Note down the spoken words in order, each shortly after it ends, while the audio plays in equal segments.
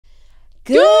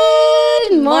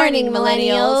Good morning,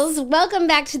 millennials. Welcome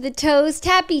back to The Toast.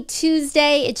 Happy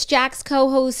Tuesday. It's Jack's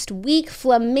co-host week.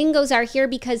 Flamingos are here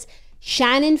because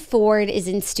Shannon Ford is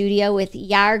in studio with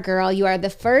Yar Girl. You are the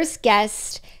first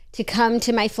guest to come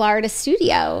to my Florida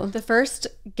studio. The first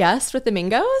guest with the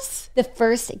Mingos? The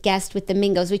first guest with the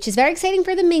Mingos, which is very exciting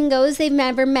for the Mingos. They've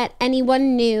never met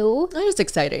anyone new. That is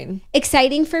exciting.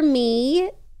 Exciting for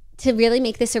me to really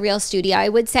make this a real studio. I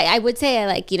would say I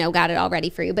got it all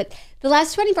ready for you, but the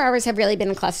last 24 hours have really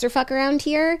been a clusterfuck around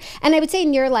here. And I would say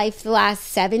in your life, the last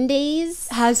 7 days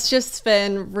has just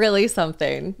been really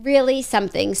something. Really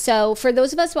something. So for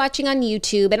those of us watching on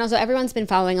YouTube, and also everyone's been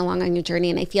following along on your journey,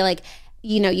 and I feel like,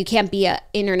 you know, you can't be an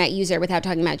internet user without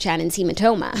talking about Shannon's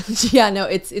hematoma. Yeah, no,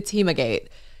 it's Hemagate.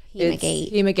 Hemagate.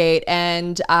 It's Hemagate,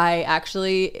 and I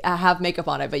actually have makeup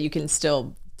on it, but you can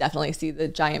still definitely see the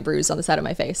giant bruise on the side of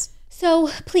my face. So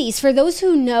please, for those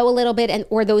who know a little bit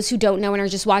or those who don't know and are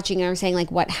just watching and are saying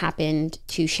like, what happened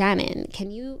to Shannon?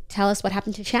 Can you tell us what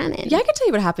happened to Shannon? Yeah, I can tell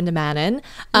you what happened to Manon.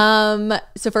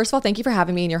 So first of all, thank you for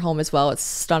having me in your home as well. It's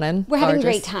stunning. We're having a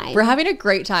great time. We're having a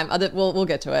great time. We'll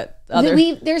get to it.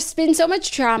 There's been so much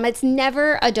trauma. It's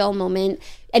never a dull moment.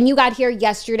 And you got here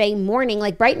yesterday morning,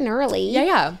 like bright and early.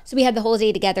 Yeah. So we had the whole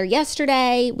day together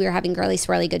yesterday. We were having girly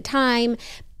swirly good time.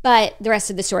 But the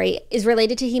rest of the story is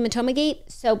related to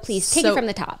Hematoma-gate. So please take it from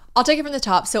the top. I'll take it from the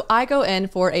top. So I go in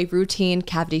for a routine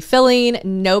cavity filling.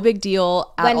 No big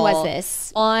deal at all. When was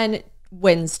this? On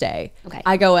Wednesday. Okay.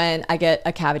 I go in, I get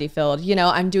a cavity filled. You know,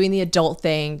 I'm doing the adult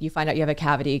thing. You find out you have a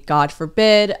cavity. God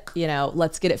forbid, you know,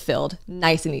 let's get it filled.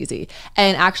 Nice and easy.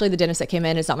 And actually the dentist that came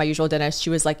in is not my usual dentist. She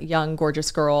was like a young,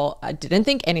 gorgeous girl. I didn't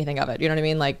think anything of it. You know what I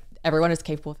mean? Like, everyone is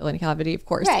capable of filling a cavity, of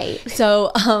course. Right.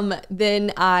 So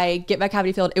then I get my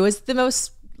cavity filled. It was the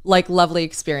most like lovely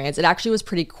experience. It actually was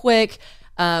pretty quick.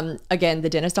 Again, the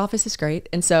dentist office is great.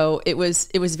 And so it was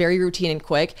very routine and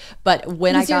quick. But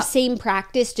when I got your same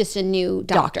practice, just a new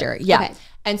doctor. Yeah. Okay.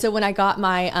 And so when I got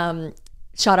my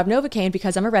shot of Novocaine,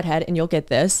 because I'm a redhead and you'll get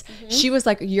this, she was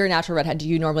like, you're a natural redhead. Do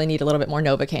you normally need a little bit more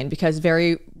Novocaine? Because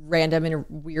very random and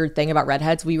weird thing about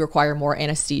redheads, we require more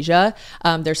anesthesia.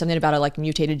 There's something about a like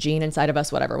mutated gene inside of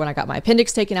us, whatever. When I got my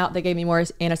appendix taken out, they gave me more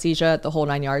anesthesia, the whole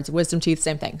 9 yards. Wisdom teeth,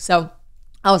 same thing. So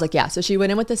I was like, yeah. So she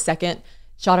went in with the second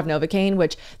shot of Novocaine,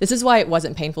 which this is why it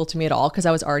wasn't painful to me at all, because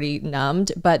I was already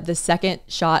numbed. But the second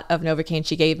shot of Novocaine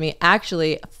she gave me,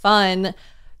 actually fun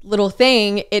little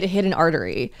thing, it hit an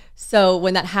artery. So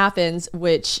when that happens,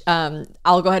 which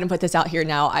I'll go ahead and put this out here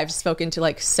now, I've spoken to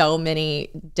like so many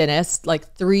dentists,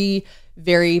 like 3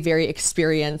 very, very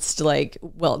experienced,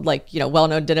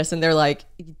 well-known dentists, and they're like,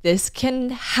 this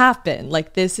can happen.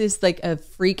 Like, this is like a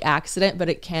freak accident, but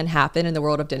it can happen in the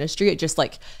world of dentistry. It just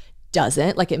like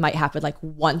doesn't, like, it might happen like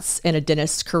once in a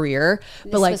dentist's career,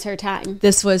 but like this was her time.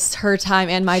 This was her time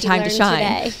and my time to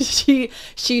shine.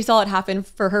 She saw it happen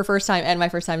for her first time and my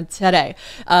first time today,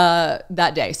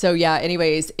 that day. So yeah,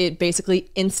 anyways, it basically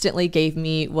instantly gave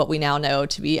me what we now know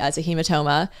to be as a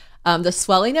hematoma. The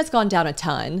swelling has gone down a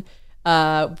ton.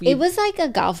 It was like a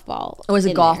golf ball. It was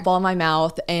a golf ball in my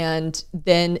mouth, and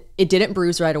then it didn't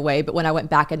bruise right away. But when I went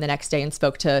back in the next day and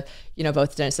spoke to, you know,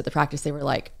 both dentists at the practice, they were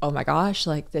like, "Oh my gosh,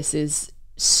 like this is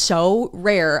so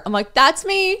rare." I'm like, "That's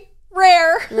me,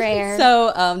 rare."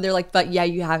 So they're like, "But yeah,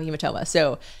 you have hematoma."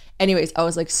 So anyways, I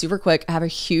was like super quick. I have a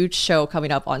huge show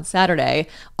coming up on Saturday.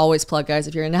 Always plug, guys,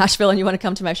 if you're in Nashville and you want to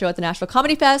come to my show at the Nashville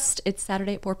Comedy Fest. It's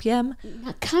Saturday at 4 p.m.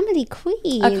 A comedy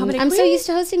queen. I'm so used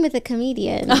to hosting with a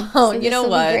comedian. Oh, so you know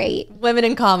what? Great. Women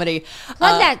in comedy.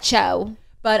 Plug that show.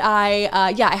 But I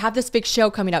have this big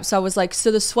show coming up. So I was like, so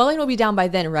the swelling will be down by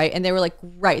then, right? And they were like,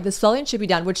 right, the swelling should be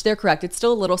down, which they're correct. It's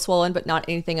still a little swollen, but not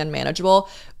anything unmanageable.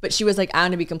 But she was like, I'm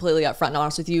going to be completely upfront and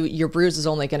honest with you. Your bruise is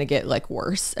only going to get like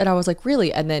worse. And I was like,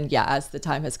 really? And then, yeah, as the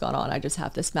time has gone on, I just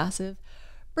have this massive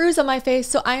bruise on my face.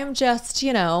 So I am just,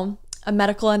 you know, a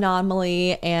medical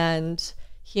anomaly and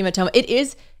hematoma. It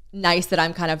is nice that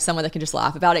I'm kind of someone that can just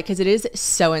laugh about it, because it is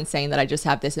so insane that I just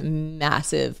have this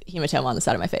massive hematoma on the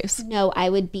side of my face. No, I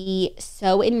would be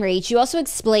so enraged. You also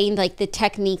explained like the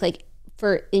technique, like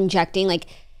for injecting, like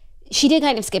she did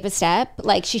kind of skip a step.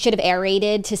 Like she should have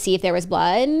aerated to see if there was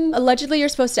blood. Allegedly, you're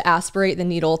supposed to aspirate the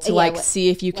needle to see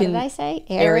if you can. What did I say?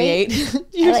 Aerate.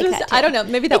 I like that too. I don't know.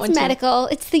 Maybe that it's one too. medical.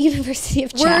 It's the University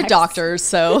of Jax. We're doctors,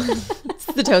 so it's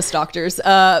the Toast doctors.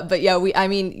 But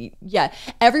yeah,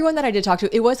 everyone that I did talk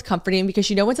to, it was comforting, because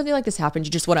you know when something like this happens,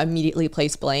 you just want to immediately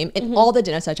place blame. And all the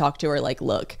dentists I talked to are like,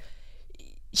 look,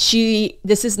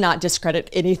 this is not discredit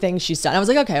anything she's done. I was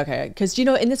like, okay. Because, you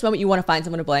know, in this moment, you want to find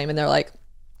someone to blame. And they're like,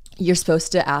 you're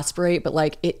supposed to aspirate, but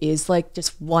like it is like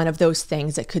just one of those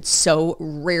things that could so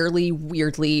rarely,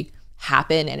 weirdly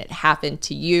happen, and it happened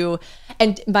to you.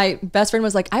 And my best friend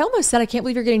was like, I almost said, I can't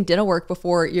believe you're getting dental work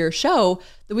before your show,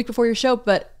 the week before your show,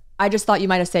 but I just thought you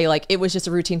might have said like it was just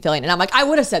a routine filling. And I'm like, I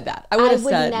would have said that. I would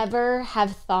never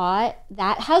have thought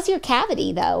that. How's your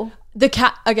cavity though? The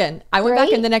cat again. I went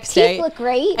back in the next day. Teeth look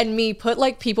great. And me put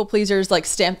like people pleasers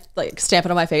stamp it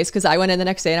on my face because I went in the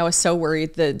next day and I was so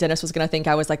worried the dentist was gonna think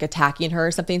I was like attacking her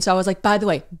or something. So I was like, by the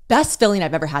way, best filling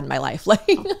I've ever had in my life. Like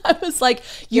I was like,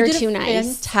 you're did too a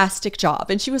nice. Fantastic job.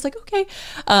 And she was like, okay.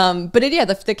 But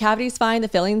the cavity's fine. The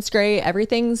filling's great.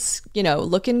 Everything's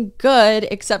looking good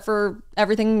except for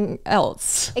everything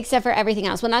else.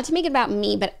 Well, not to make it about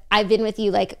me, but I've been with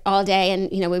you like all day, and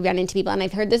we've run into people, and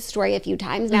I've heard this story a few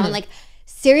times now, and like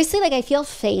seriously, like I feel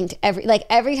faint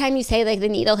every time you say like the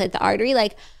needle hit the artery,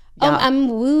 like I'm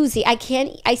woozy. I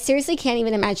seriously can't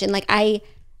even imagine. Like I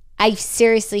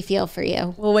seriously feel for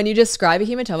you. Well, when you describe a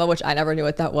hematoma, which I never knew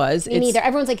what that was. Me neither.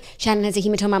 Everyone's like, Shannon has a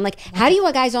hematoma. I'm like, how do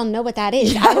you guys all know what that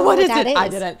is? I don't know what that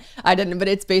is. I didn't. But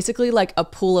it's basically like a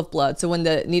pool of blood. So when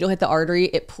the needle hit the artery,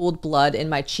 it pooled blood in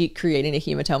my cheek, creating a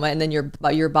hematoma. And then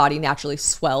your body naturally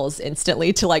swells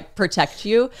instantly to like protect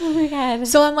you. Oh my God.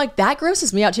 So I'm like, that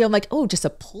grosses me out too. I'm like, oh, just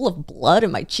a pool of blood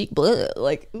in my cheek. Blood.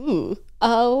 Like, ooh.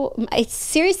 Oh, it's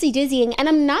seriously dizzying. And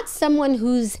I'm not someone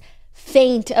who's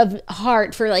faint of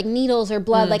heart for like needles or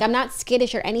blood. Like I'm not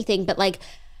skittish or anything, but like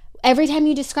every time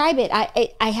you describe it,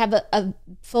 I have a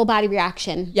full body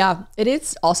reaction. Yeah, it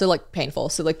is also like painful.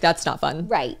 So like that's not fun.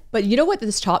 Right. But you know what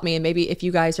this taught me, and maybe if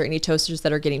you guys are any toasters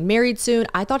that are getting married soon,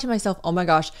 I thought to myself, oh my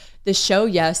gosh, this show,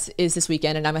 yes, is this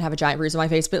weekend and I'm gonna have a giant bruise on my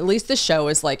face, but at least the show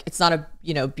is like, it's not a,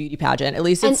 beauty pageant. At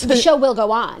least it's, the show will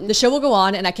go on. The show will go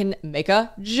on and I can make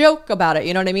a joke about it.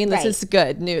 You know what I mean? This is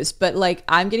good news. But like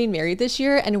I'm getting married this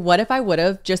year, and what if I would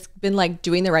have just been like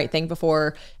doing the right thing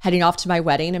before heading off to my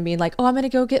wedding and being like, oh, I'm gonna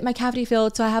go get my cavity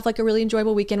filled so I have like a really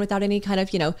enjoyable weekend without any kind of,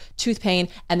 tooth pain,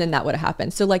 and then that would have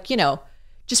happened. So like,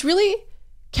 just really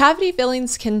cavity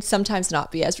fillings can sometimes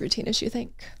not be as routine as you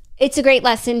think. It's a great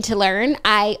lesson to learn.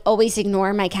 I always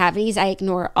ignore my cavities. I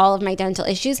ignore all of my dental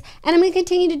issues, and I'm going to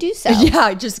continue to do so. Yeah,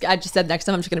 I just said next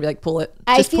time I'm just going to be like, pull it.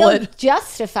 I feel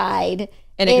justified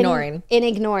in ignoring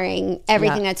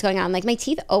everything that's going on. Like my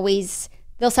teeth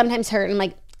they'll sometimes hurt, and I'm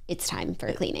like, it's time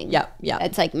for cleaning. Yeah.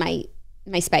 It's like my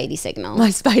spidey signal. My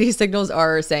spidey signals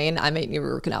are saying I might need a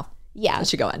root canal. Yeah. I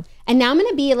should go in. And now I'm going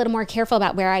to be a little more careful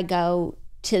about where I go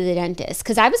to the dentist,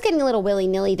 because I was getting a little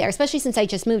willy-nilly there, especially since I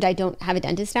just moved. I don't have a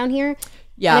dentist down here.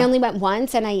 Yeah. And I only went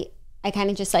once, and I kind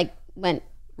of just like went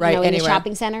in the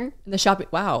shopping center. In the shopping.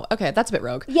 Wow. Okay. That's a bit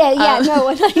rogue. Yeah.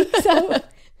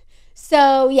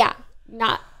 So yeah,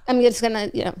 I'm just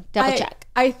going to, double check.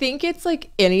 I think it's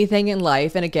like anything in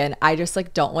life. And again, I just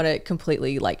like don't want to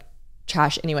completely like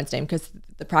trash anyone's name, because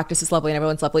the practice is lovely and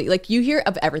everyone's lovely. Like you hear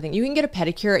of everything. You can get a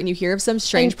pedicure and you hear of some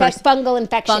strange fungal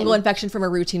infection from a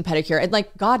routine pedicure, and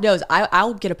like God knows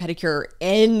I'll get a pedicure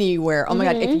anywhere. Oh my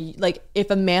God, if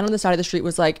a man on the side of the street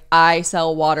was like, I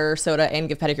sell water, soda, and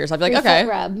give pedicures, I'd be like, okay,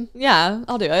 rub. Yeah,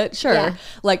 I'll do it, sure. Yeah.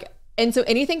 Like, and so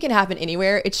anything can happen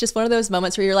anywhere. It's just one of those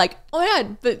moments where you're like, oh my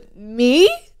God, but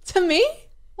to me,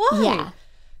 why? Yeah.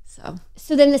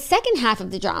 So then the second half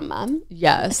of the drama,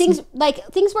 yes, things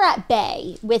were at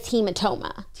bay with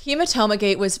hematoma. Hematoma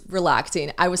gate was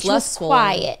relaxing. I was less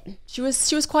quiet. She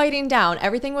was quieting down.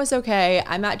 Everything was okay.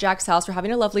 I'm at Jack's house. We're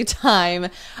having a lovely time.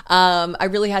 I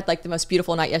really had like the most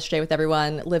beautiful night yesterday with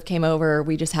everyone. Liv came over.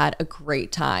 We just had a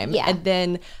great time. Yeah. And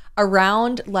then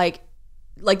around like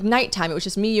nighttime, it was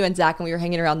just me, you, and Zach, and we were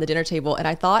hanging around the dinner table. And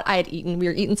I thought we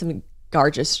were eating some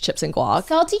gorgeous chips and guac.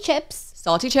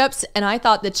 Salty chips, and I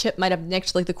thought the chip might have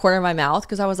nicked like the corner of my mouth,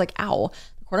 because I was like, ow,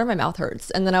 the corner of my mouth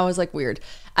hurts. And then I was like, weird.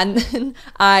 And then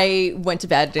I went to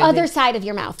bed. Other side of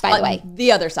your mouth, by the way.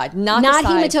 The other side, not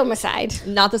hematoma side.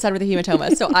 Not the side with the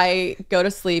hematoma. So I go to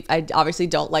sleep. I obviously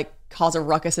don't like cause a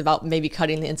ruckus about maybe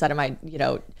cutting the inside of my,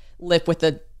 lip with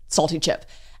the salty chip.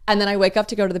 And then I wake up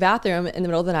to go to the bathroom in the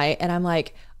middle of the night, and I'm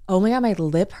like, oh my God, my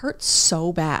lip hurts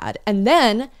so bad. And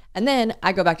then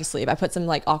I go back to sleep. I put some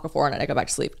like Aquaphor on it. I go back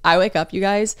to sleep. I wake up, you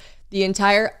guys, the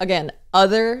entire, again,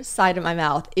 other side of my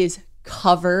mouth is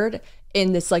covered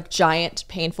in this like giant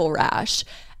painful rash.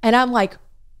 And I'm like,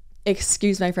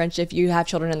 excuse my French if you have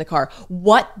children in the car,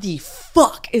 what the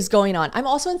fuck is going on? I'm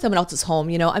also in someone else's home,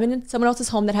 I'm in someone else's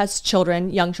home that has children,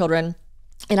 young children.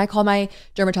 And I called my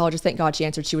dermatologist. Thank God she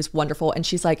answered. She was wonderful. And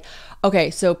she's like,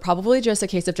 okay, so probably just a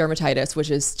case of dermatitis, which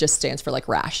just stands for like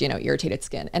rash, irritated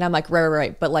skin. And I'm like,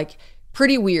 right. But like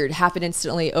pretty weird, happened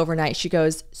instantly overnight. She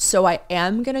goes, so I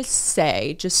am going to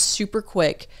say just super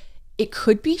quick, it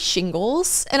could be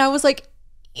shingles. And I was like,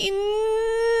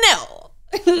 no.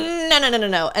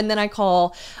 No. And then I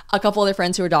call a couple other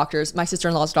friends who are doctors. My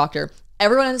sister-in-law's a doctor.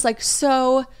 Everyone is like,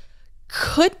 so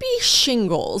could be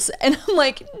shingles. And I'm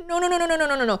like,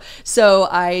 no. So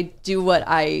I do what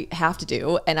I have to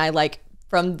do. And I like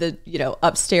from the,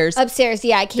 upstairs.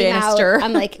 Yeah, I came banister. out.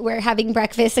 I'm like, we're having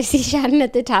breakfast. I see Shannon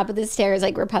at the top of the stairs,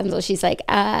 like Rapunzel. She's like,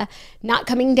 not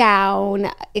coming down.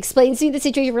 Explains to me the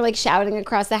situation. We're like shouting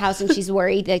across the house, and she's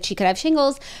worried that she could have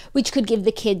shingles, which could give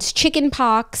the kids chicken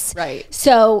pox. Right.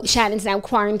 So Shannon's now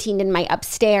quarantined in my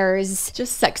upstairs.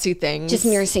 Just sexy things. Just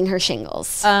nursing her shingles.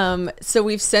 So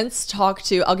we've since talked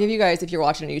to, I'll give you guys, if you're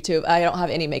watching on YouTube, I don't have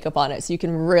any makeup on it, so you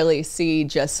can really see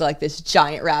just like this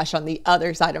giant rash on the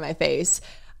other side of my face.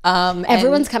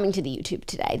 Everyone's coming to the YouTube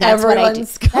today. That's what I do.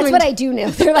 That's what I do know.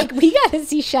 They're like, we got to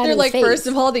see Shannon's They're like, face. first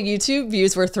of all, the YouTube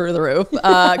views were through the roof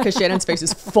because Shannon's face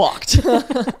is fucked.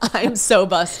 I'm so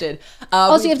busted.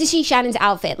 Also, you have to see Shannon's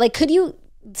outfit. Like, could you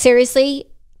seriously?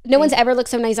 No one's ever looked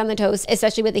so nice on the toast,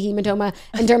 especially with the hematoma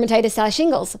and dermatitis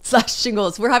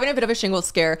 /shingles. We're having a bit of a shingles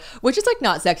scare, which is like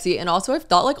not sexy. And also I've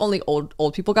thought like only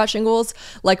old people got shingles.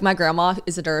 Like my grandma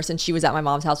is a nurse and she was at my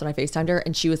mom's house when I FaceTimed her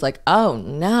and she was like, oh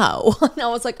no. And I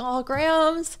was like, oh,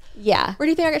 Grams. Yeah. Where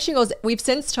do you think I got shingles? We've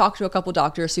since talked to a couple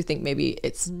doctors who think maybe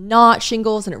it's not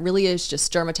shingles and it really is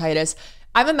just dermatitis.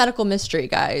 I'm a medical mystery,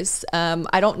 guys.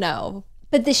 I don't know.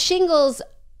 But the shingles,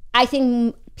 I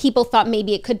think people thought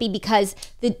maybe it could be because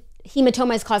the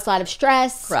hematoma has caused a lot of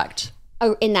stress. Correct.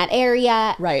 In that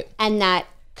area. Right. And that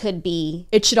could be.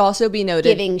 It should also be noted.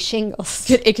 Giving shingles.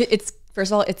 It's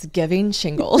first of all, it's giving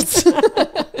shingles.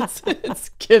 it's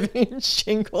giving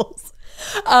shingles.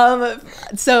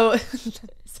 So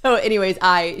anyways,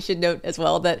 I should note as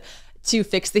well that to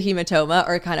fix the hematoma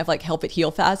or kind of like help it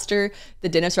heal faster, the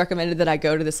dentist recommended that I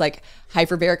go to this like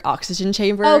hyperbaric oxygen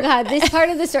chamber. Oh God, this part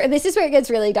of the story, this is where it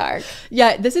gets really dark.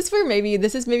 Yeah, this is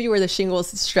maybe where the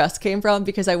shingles stress came from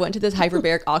because I went to this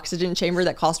hyperbaric oxygen chamber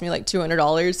that cost me like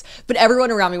 $200, but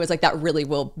everyone around me was like, that really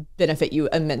will benefit you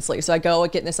immensely. So I go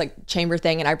get in this like chamber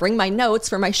thing and I bring my notes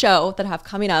for my show that I have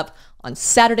coming up on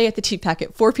Saturday at the Tea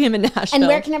Packet, 4 p.m. in Nashville. And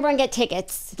where can everyone get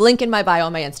tickets? Link in my bio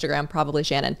on my Instagram, probably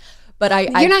Shannon. But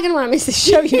you're not going to want to miss the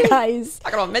show, you guys.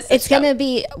 Not going to miss this It's going to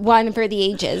be one for the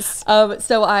ages.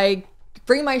 So I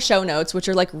bring my show notes, which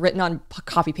are like written on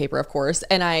copy paper, of course.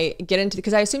 And I get into,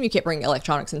 because I assume you can't bring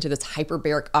electronics into this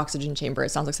hyperbaric oxygen chamber. It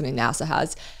sounds like something NASA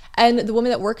has. And the woman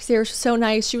that works there was so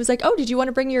nice. She was like, oh, did you want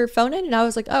to bring your phone in? And I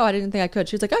was like, oh, I didn't think I could.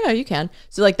 She was like, oh, no, you can.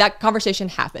 So like that conversation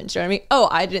happened. You know what I mean? Oh,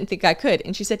 I didn't think I could.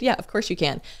 And she said, yeah, of course you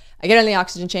can. I get in the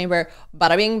oxygen chamber,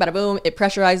 bada bing, bada boom. It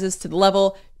pressurizes to the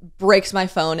level, breaks my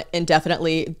phone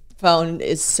indefinitely. Phone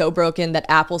is so broken that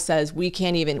Apple says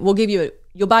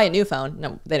you'll buy a new phone.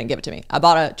 No, they didn't give it to me. I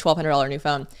bought a $1,200 new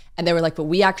phone and they were like, but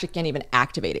we actually can't even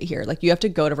activate it here. Like you have to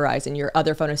go to Verizon. Your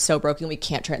other phone is so broken. We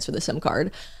can't transfer the SIM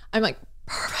card. I'm like,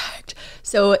 perfect.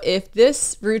 So if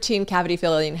this routine cavity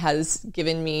filling has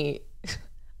given me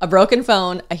a broken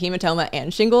phone, a hematoma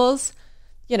and shingles,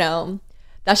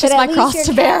 that's just my cross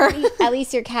to bear. At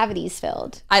least your cavity's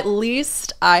filled. At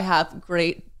least I have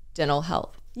great dental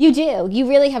health. You do. You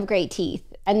really have great teeth,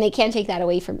 and they can't take that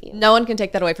away from you. No one can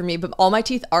take that away from me, but all my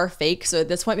teeth are fake. So at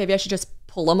this point, maybe I should just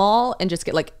pull them all and just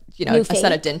get like, a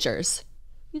set of dentures.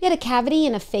 You get a cavity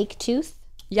and a fake tooth?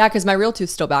 Yeah, because my real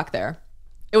tooth's still back there.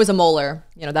 It was a molar.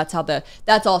 That's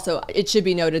also, it should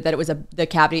be noted that it was the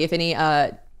cavity. If any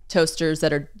toasters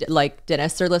that are like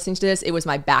dentists are listening to this, it was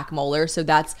my back molar. So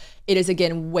it is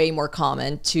again way more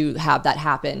common to have that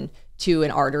happen to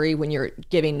an artery when you're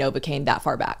giving Novocaine that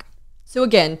far back. So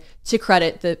again, to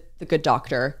credit the good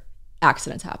doctor,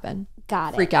 accidents happen.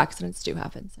 Got it. Freak accidents do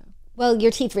happen. So. Well,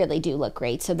 your teeth really do look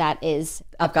great, so that is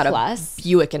I've got plus. A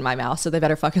Buick in my mouth, so they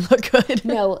better fucking look good.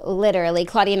 No, literally.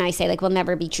 Claudia and I say like we'll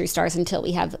never be true stars until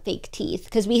we have fake teeth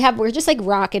because we're just like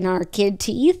rocking our kid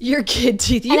teeth. Your kid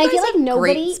teeth. You and guys I feel like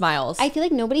nobody great smiles. I feel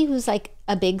like nobody who's like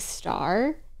a big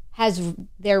star has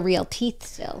their real teeth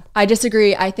still. I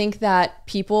disagree. I think that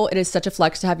it is such a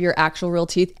flex to have your actual real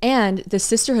teeth, and the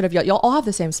sisterhood of y'all all have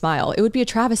the same smile. It would be a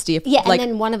travesty if and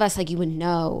then one of us like you would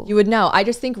know. You would know. I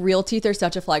just think real teeth are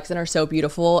such a flex and are so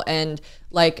beautiful, and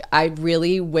like I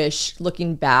really wish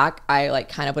looking back I like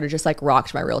kind of would have just like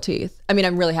rocked my real teeth. I mean,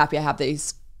 I'm really happy I have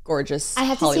these gorgeous I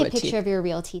have to Hollywood see a picture teeth. Of your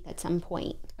real teeth at some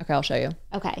point. Okay, I'll show you.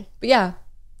 Okay. But yeah.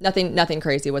 Nothing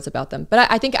crazy what's about them. But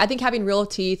I think having real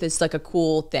teeth is like a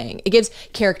cool thing. It gives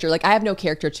character. Like I have no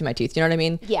character to my teeth. You know what I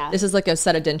mean? Yeah. This is like a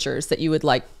set of dentures that you would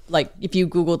like if you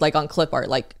Googled like on clip art,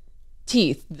 like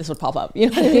teeth, this would pop up.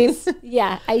 You know what I mean?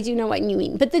 Yeah, I do know what you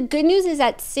mean. But the good news is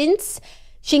that since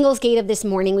Shingles Gate of this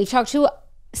morning, we've talked to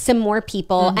some more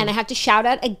people. And I have to shout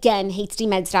out again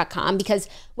HastyMeds.com, because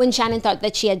when Shannon thought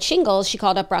that she had shingles, she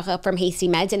called up Bracha from Hasty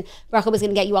Meds, and Bracha was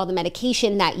going to get you all the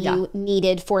medication that you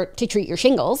needed to treat your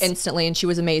shingles instantly. And she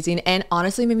was amazing, and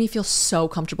honestly made me feel so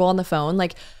comfortable on the phone.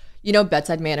 Like, you know,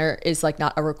 bedside manner is like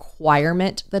not a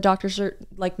requirement that doctors are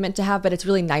like meant to have, but it's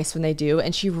really nice when they do.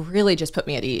 And she really just put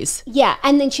me at ease. Yeah.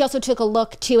 And then she also took a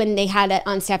look too, and they had an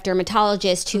on-staff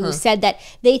dermatologist who said that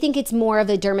they think it's more of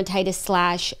a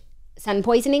dermatitis / sun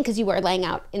poisoning, because you were laying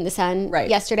out in the sun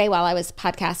yesterday while I was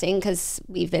podcasting, because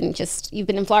you've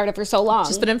been in Florida for so long.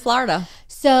 Just been in Florida.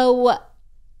 So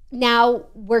now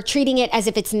we're treating it as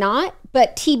if it's not,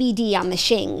 but TBD on the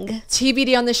shing.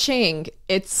 TBD on the shing.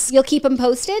 You'll keep them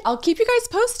posted? I'll keep you guys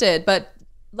posted, but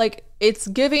like, it's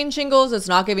giving shingles, it's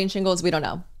not giving shingles, we don't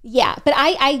know. Yeah, but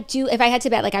I do, if I had to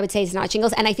bet, like I would say it's not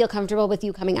shingles, and I feel comfortable with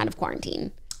you coming out of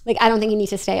quarantine. Like, I don't think you need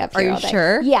to stay up here all day.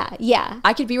 Are you sure? Yeah.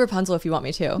 I could be Rapunzel if you want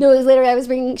me to. No, it was literally, I was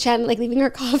bringing Shannon, like leaving her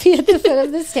coffee at the foot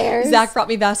of the stairs. Zach brought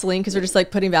me Vaseline, because we're just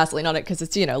like putting Vaseline on it, because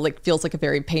it's, you know, like feels like a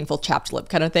very painful chapped lip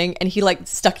kind of thing. And he like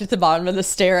stuck it at the bottom of the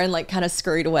stair and like kind of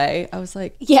scurried away. I was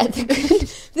like, yeah,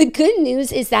 the good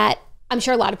news is that I'm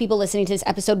sure a lot of people listening to this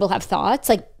episode will have thoughts,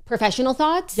 like professional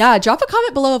thoughts. Yeah, drop a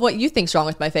comment below of what you think's wrong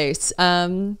with my face.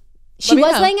 She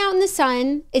was laying out in the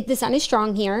sun. The sun is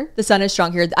strong here. The sun is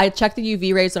strong here. I checked the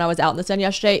UV rays when I was out in the sun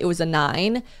yesterday. It was a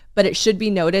 9, but it should be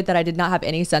noted that I did not have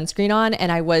any sunscreen on,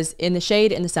 and I was in the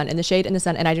shade, in the sun, in the shade, in the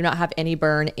sun, and I do not have any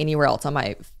burn anywhere else on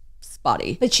my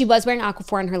body. But she was wearing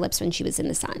Aquaphor on her lips when she was in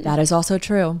the sun. That is also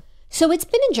true. So it's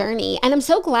been a journey, and I'm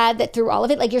so glad that through all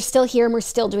of it, like, you're still here and we're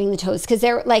still doing the toast, because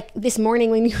they're like, this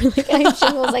morning when you were like, I have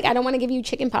shingles, like, I don't want to give you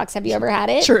chicken pox. Have you ever had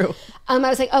it? True. I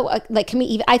was like, oh, like, can we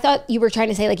even, I thought you were trying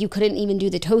to say like you couldn't even do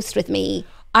the toast with me.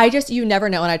 You never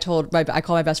know. And I called my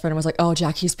best friend and was like, oh,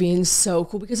 Jackie's being so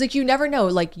cool, because like, you never know,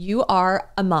 like, you are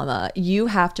a mama. You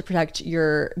have to protect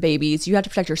your babies. You have to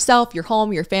protect yourself, your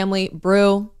home, your family.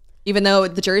 Brew. Even though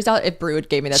the jury's out if Brew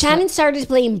gave me that. Shannon started to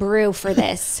blame Brew for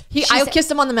this. I kissed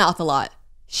him on the mouth a lot.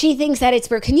 She thinks that it's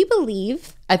Brew. Can you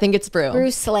believe? I think it's Brew.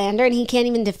 Brew's slander, and he can't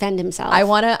even defend himself. I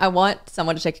want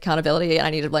someone to take accountability, and I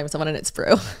need to blame someone, and it's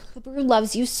Brew. But Brew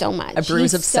loves you so much.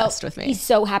 Brew's obsessed with me. He's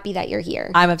so happy that you're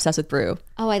here. I'm obsessed with Brew.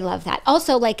 Oh, I love that.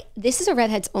 Also, like, this is a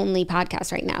Redheads only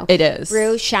podcast right now. It is.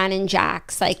 Brew, Shannon,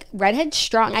 Jax, like, Redhead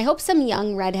strong. I hope some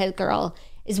young Redhead girl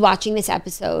is watching this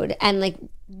episode and like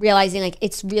realizing like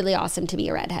it's really awesome to be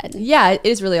a redhead. Yeah, it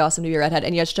is really awesome to be a redhead.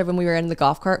 And yesterday when we were in the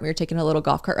golf cart, we were taking a little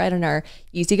golf cart ride on our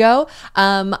Easy Go.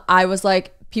 I was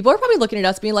like, people are probably looking at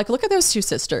us being like, look at those two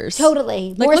sisters.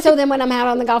 Totally. Like, more so than when I'm out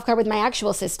on the golf cart with my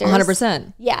actual sisters.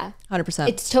 100%. Yeah. 100%.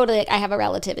 It's totally like I have a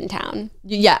relative in town.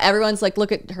 Yeah, everyone's like,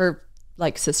 look at her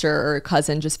like sister or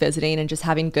cousin just visiting and just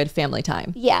having good family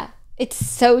time. Yeah, it's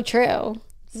so true.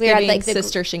 We're at like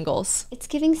sister shingles. It's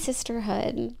giving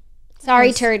sisterhood.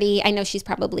 Sorry, Turdy. I know she's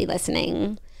probably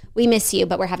listening. We miss you,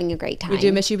 but we're having a great time. We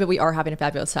do miss you, but we are having a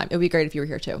fabulous time. It would be great if you were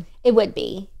here too. It would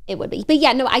be. But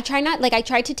yeah, no, I try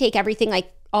to take everything, like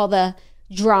all the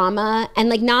drama, and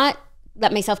like not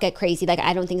let myself get crazy. Like,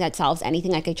 I don't think that solves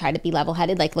anything. Like, I try to be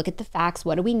level-headed. Like, look at the facts.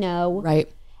 What do we know? Right.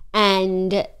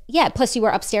 And yeah, plus you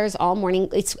were upstairs all morning.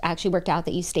 It's actually worked out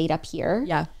that you stayed up here.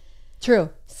 Yeah.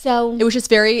 True. So it was just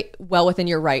very well within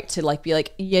your right to like be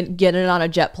like, get it on a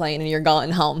jet plane and you're going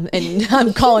home, and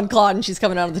I'm calling Claude and she's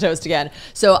coming out of the toast again.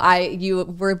 So you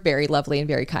were very lovely and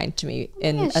very kind to me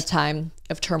in a time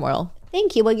of turmoil.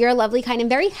 Thank you. Well, you're a lovely, kind, and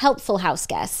very helpful house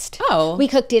guest. Oh. We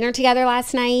cooked dinner together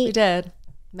last night. We did.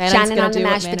 Shannon on the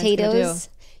mashed potatoes.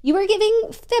 You were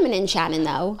giving feminine Shannon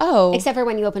though. Oh. Except for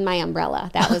when you opened my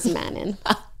umbrella. That was Manon.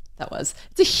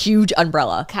 It's a huge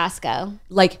umbrella. Costco.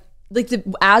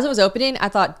 As it was opening, I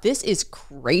thought, this is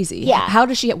crazy. Yeah.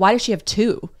 Why does she have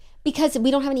 2? Because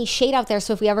we don't have any shade out there.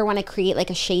 So if we ever want to create like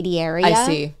a shady area, I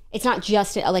see. It's not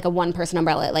just like a one person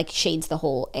umbrella. It like shades the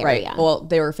whole area. Right. Well,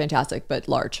 they were fantastic, but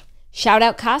large. Shout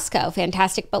out Costco.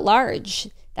 Fantastic, but large.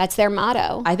 That's their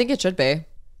motto. I think it should be.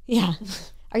 Yeah.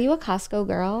 Are you a Costco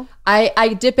girl?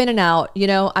 I dip in and out. You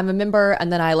know, I'm a member, and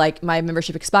then my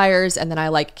membership expires, and then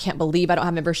I can't believe I don't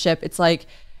have membership. It's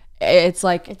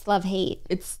love hate.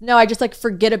 I just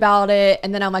forget about it,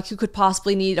 and then I'm like, who could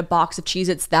possibly need a box of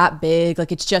Cheez-Its that big?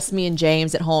 Like, it's just me and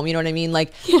James at home, you know what I mean?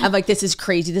 I'm like, this is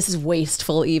crazy, this is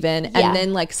wasteful even. And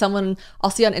then I'll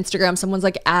see on Instagram someone's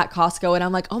at Costco, and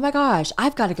I'm like, oh my gosh,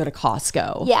 I've got to go to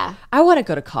Costco. Yeah, I want to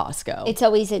go to Costco. It's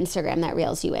always Instagram that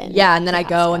reels you in. Yeah, and then I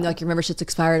go and your membership's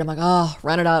expired. I'm like, oh,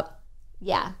 run it up.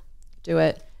 Yeah, do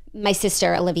it. My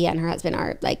sister Olivia and her husband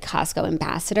are Costco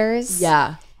ambassadors.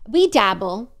 Yeah. We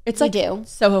dabble. It's do.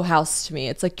 Soho House to me.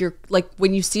 It's you're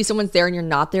when you see someone's there and you're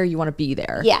not there, you want to be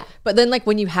there. Yeah. But then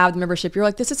when you have the membership, you're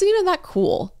like, this isn't even that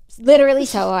cool. Literally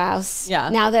Soho House. Yeah.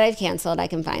 Now that I've canceled, I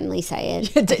can finally say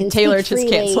it. Taylor just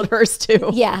canceled hers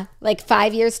too. Yeah. Like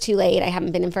 5 years too late. I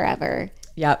haven't been in forever.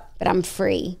 Yep. But I'm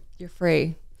free. You're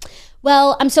free.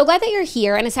 Well, I'm so glad that you're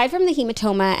here. And aside from the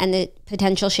hematoma and the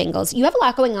potential shingles, you have a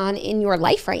lot going on in your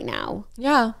life right now.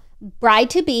 Yeah.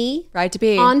 Bride-to-be.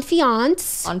 Bride-to-be. On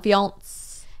fiance. On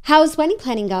fiance. How's wedding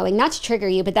planning going? Not to trigger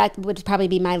you, but that would probably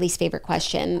be my least favorite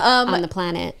question on the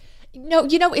planet. No,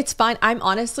 it's fine. I'm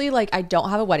honestly like, I don't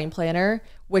have a wedding planner,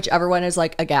 which everyone is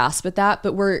like aghast at that,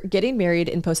 but we're getting married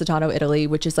in Positano, Italy,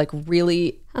 which is like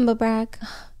really... Humble brag.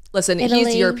 Listen, Italy.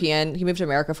 He's European. He moved to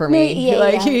America for me.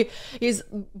 Yeah. He's,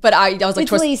 but I was like,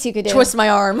 It's the least you could do. Twist my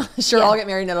arm. Sure, I'll get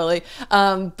married in Italy.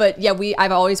 But yeah,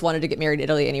 I've always wanted to get married in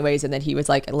Italy anyways. And then he was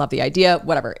like, I love the idea,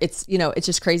 whatever. It's, it's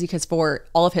just crazy because for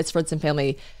all of his friends and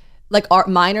family, like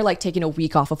mine are like taking a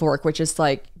week off of work, which is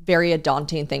like very a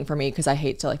daunting thing for me because I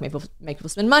hate to like make people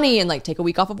spend money and like take a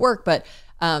week off of work. But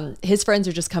his friends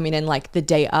are just coming in like the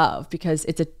day of because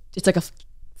it's like a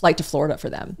flight to Florida for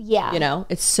them. Yeah.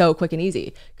 It's so quick and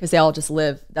easy because they all just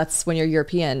live. That's when you're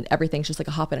European, everything's just like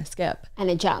a hop and a skip.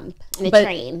 And a jump and a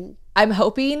train. I'm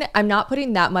hoping I'm not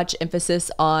putting that much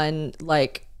emphasis on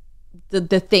like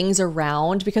the things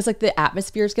around because like the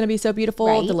atmosphere is going to be so beautiful.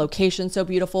 Right. The location's so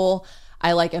beautiful.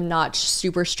 I like am not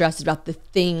super stressed about the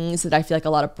things that I feel like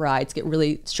a lot of brides get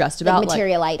really stressed about. Like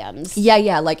material items.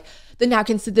 Yeah. Like the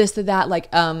napkins to this, to that. Like,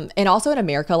 and also in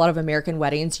America, a lot of American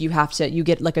weddings, you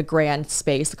get like a grand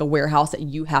space, like a warehouse that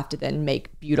you have to then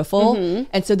make beautiful. Mm-hmm.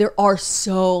 And so there are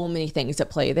so many things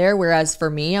at play there. Whereas for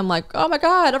me, I'm like, oh my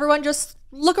God, everyone just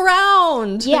look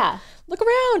around. Yeah. Look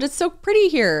around. It's so pretty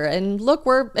here. And look,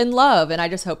 we're in love. And I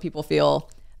just hope people feel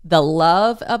the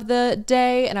love of the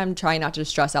day. And I'm trying not to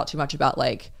stress out too much about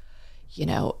like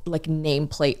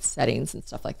nameplate settings and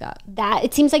stuff like that.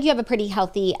 It seems like you have a pretty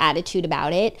healthy attitude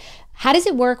about it. How does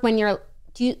it work when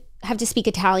do you have to speak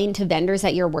Italian to vendors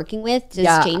that you're working with?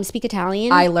 Does James speak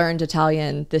Italian? I learned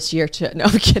Italian this year too. No,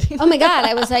 I'm kidding. Oh my God.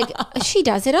 I was like, she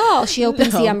does it all. She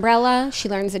opens the umbrella. She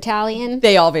learns Italian.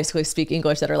 They all basically speak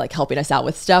English that are like helping us out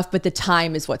with stuff, but the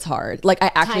time is what's hard. Like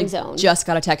I actually just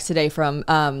got a text today from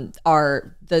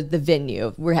the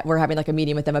venue. We're having like a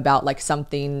meeting with them about like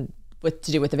something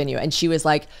to do with the venue. And she was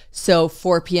like, so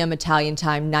 4 p.m. Italian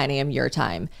time, 9 a.m. your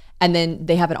time. And then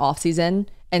they have an off season.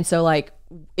 And so like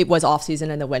it was off season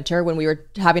in the winter when we were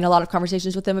having a lot of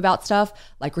conversations with them about stuff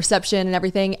like reception and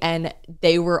everything. And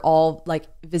they were all like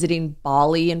visiting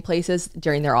Bali and places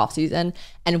during their off season.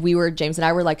 And James and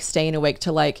I were like staying awake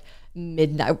till like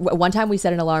midnight. One time we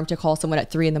set an alarm to call someone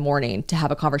at 3 a.m. to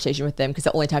have a conversation with them because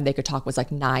the only time they could talk was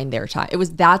like 9 their time.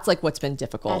 That's like what's been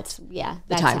difficult. The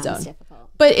time zone. Difficult.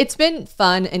 But it's been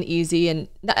fun and easy and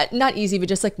not easy, but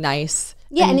just like nice.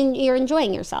 Yeah, and you're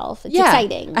enjoying yourself. It's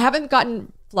exciting. I haven't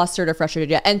gotten flustered or frustrated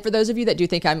yet. And for those of you that do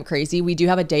think I'm crazy, we do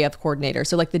have a day of coordinator.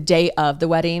 So like the day of the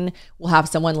wedding, we'll have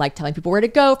someone like telling people where to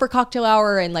go for cocktail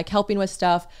hour and like helping with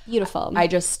stuff. Beautiful. I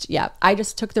just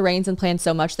took the reins and planned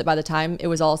so much that by the time it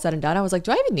was all said and done, I was like,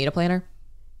 do I even need a planner?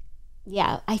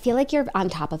 Yeah, I feel like you're on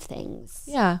top of things.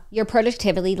 Yeah. Your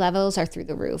productivity levels are through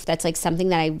the roof. That's like something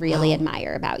that I really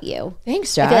admire about you.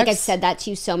 Thanks, Jax. I feel like I've said that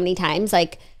to you so many times.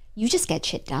 Like, you just get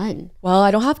shit done. Well,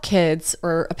 I don't have kids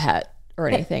or a pet or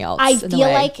anything else. I feel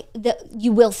like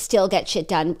you will still get shit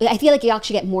done. I feel like you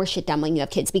actually get more shit done when you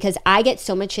have kids because I get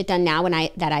so much shit done now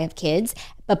that I have kids.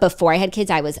 But before I had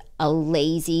kids, I was a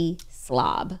lazy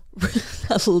slob.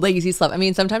 A lazy slob. I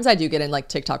mean, sometimes I do get in like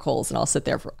TikTok holes and I'll sit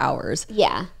there for hours.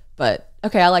 Yeah. But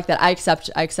okay, I like that. I accept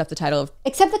the title of...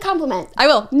 Accept the compliment. I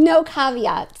will. No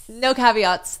caveats. No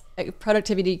caveats.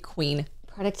 Productivity queen.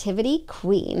 Productivity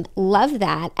queen. Love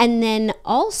that. And then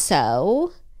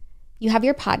also, you have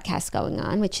your podcast going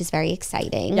on, which is very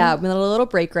exciting. Yeah, I'm in a little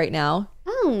break right now.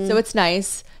 Oh. So it's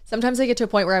nice. Sometimes I get to a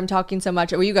point where I'm talking so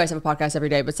much. Well, you guys have a podcast every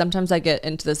day, but sometimes I get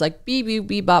into this like beep, beep,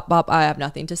 beep, bop, bop. I have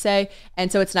nothing to say.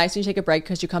 And so it's nice when you take a break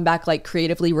because you come back like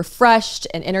creatively refreshed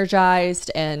and energized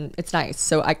and it's nice.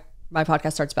 So my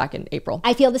podcast starts back in April.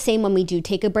 I feel the same when we do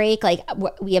take a break. Like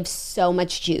we have so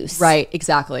much juice. Right,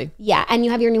 exactly. Yeah, and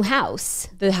you have your new house.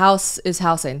 The house is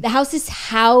housing. The house is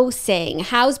housing.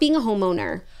 How's being a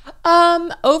homeowner?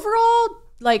 Overall,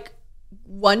 like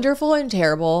wonderful and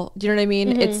terrible. Do you know what I mean?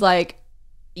 Mm-hmm. It's like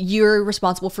you're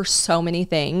responsible for so many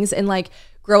things and like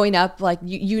growing up, like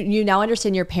you now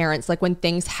understand your parents, like when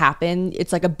things happen,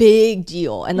 it's like a big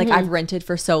deal. And like I've rented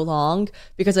for so long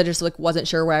because I just like wasn't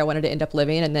sure where I wanted to end up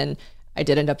living. And then I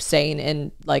did end up staying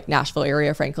in like Nashville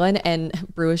area, Franklin, and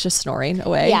Brew is just snoring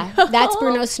away. Yeah, that's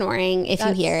Bruno snoring if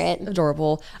you hear it.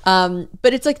 Adorable.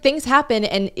 But it's like things happen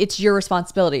and it's your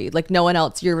responsibility. Like no one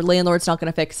else, your landlord's not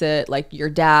going to fix it. Like your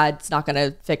dad's not going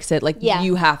to fix it. Like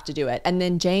you have to do it. And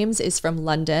then James is from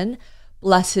London.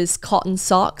 Bless his cotton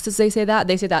socks, as they say that.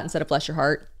 They say that instead of bless your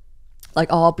heart. Like,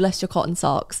 oh, bless your cotton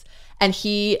socks. And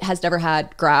he has never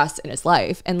had grass in his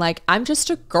life. And like, I'm just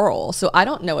a girl, so I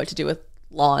don't know what to do with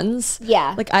lawns.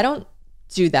 Yeah. Like I don't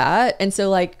do that. And so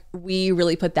like we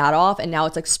really put that off, and now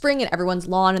it's like spring and everyone's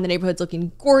lawn in the neighborhood's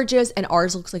looking gorgeous and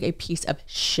ours looks like a piece of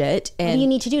shit. And what do you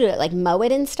need to do to it? Like mow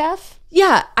it and stuff?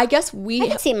 Yeah, I guess I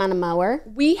can see him on a mower.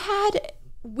 We had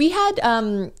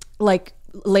like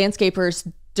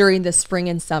landscapers during the spring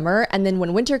and summer, and then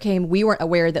when winter came we weren't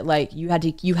aware that like you have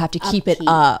to keep it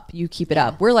up. You keep it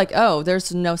up. We're like, oh,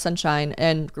 there's no sunshine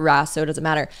and grass, so it doesn't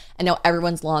matter. And now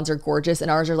everyone's lawns are gorgeous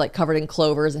and ours are like covered in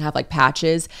clovers and have like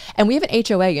patches, and we have an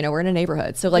HOA, you know, we're in a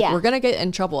neighborhood, so like we're gonna get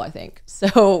in trouble, I think.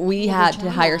 So we had to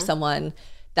hire someone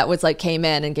that was like came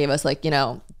in and gave us like, you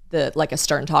know, the like a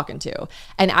stern talking to.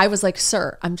 And I was like,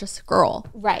 sir, I'm just a girl.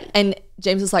 Right. And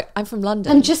James was like, I'm from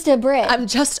London. I'm just a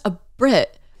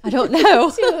Brit. I don't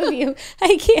know. Two of you.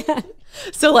 I can't.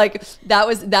 So like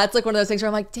that's like one of those things where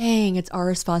I'm like, dang, it's our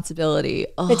responsibility.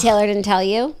 Ugh. But Taylor didn't tell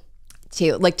you?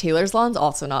 Taylor's lawn's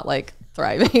also not like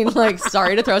thriving. Like,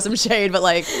 sorry to throw some shade, but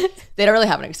like they don't really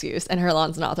have an excuse, and her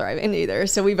lawn's not thriving either.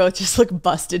 So we both just look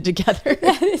busted together.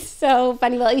 That is so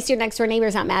funny. Well, at least your next door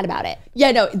neighbor's not mad about it.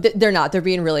 Yeah, no, they're not. They're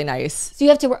being really nice. So you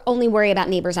have to only worry about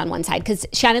neighbors on one side, because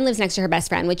Shannon lives next to her best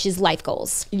friend, which is life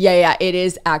goals. Yeah, it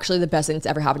is actually the best thing that's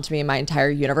ever happened to me in my entire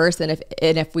universe. And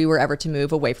if we were ever to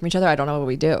move away from each other, I don't know what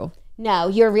we do. No,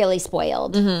 you're really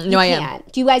spoiled. Mm-hmm. No, I am.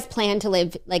 Do you guys plan to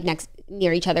live like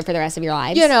near each other for the rest of your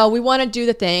lives? You know, we want to do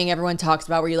the thing everyone talks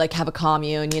about where you like have a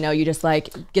commune, you know, you just like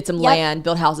get some land,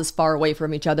 build houses far away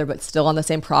from each other, but still on the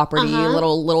same property,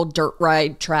 little dirt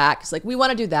ride tracks. Like we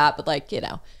want to do that, but like, you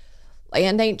know,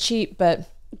 land ain't cheap, but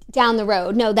down the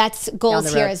road. No, that's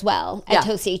goals here as well at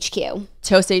Toast HQ.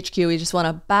 Toast HQ, we just want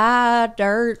to buy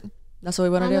dirt. That's what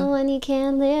we want to do. I'm the one you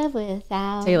can't live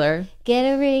without. Taylor. Get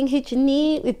a ring, hit your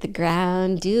knee with the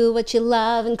ground. Do what you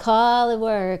love and call it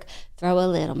work. Throw a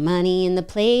little money in the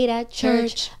plate at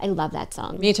church. I love that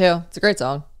song. Me too. It's a great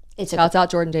song. Shouts out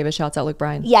Jordan Davis. Shouts out Luke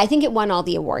Bryan. Yeah, I think it won all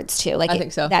the awards too. Like I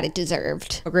think so. That it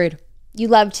deserved. Agreed. You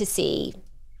love to see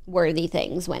worthy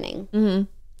things winning. Mm-hmm.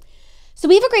 So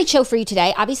we have a great show for you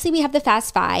today. Obviously, we have the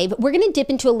Fast Five. We're going to dip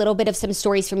into a little bit of some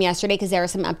stories from yesterday because there are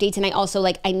some updates. And I also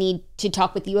I need to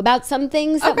talk with you about some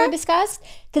things that were discussed.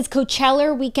 Because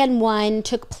Coachella Weekend 1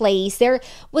 took place. There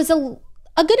was a good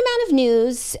amount of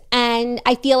news. And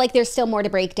I feel like there's still more to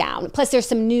break down. Plus, there's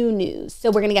some new news. So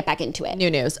we're going to get back into it.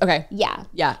 New news. Okay. Yeah.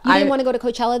 Yeah. You didn't want to go to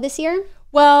Coachella this year?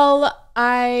 Well,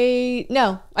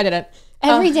 no, I didn't.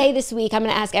 Every day this week, I'm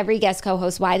going to ask every guest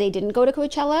co-host why they didn't go to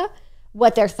Coachella,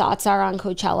 what their thoughts are on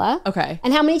Coachella. Okay.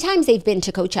 And how many times they've been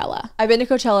to Coachella. I've been to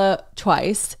Coachella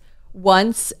twice.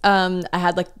 Once, I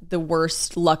had like the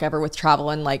worst luck ever with travel,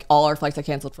 and like all our flights got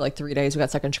canceled for like 3 days. We got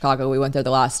stuck in Chicago. We went there the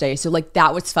last day. So like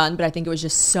that was fun, but I think it was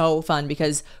just so fun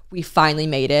because we finally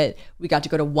made it. We got to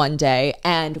go to one day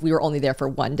and we were only there for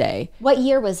one day. What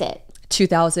year was it?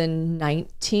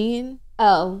 2019.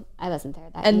 Oh, I wasn't there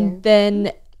that year. And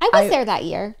then I was there that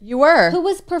year. You were? Who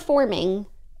was performing?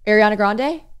 Ariana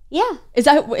Grande? Yeah. Is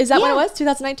that when it was?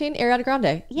 2019? Ariana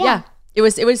Grande? Yeah. It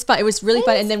was fun. It was really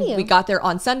fun. And then we got there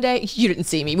on Sunday. You didn't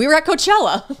see me. We were at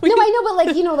Coachella. No, I know, but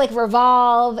like, you know, like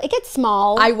Revolve, it gets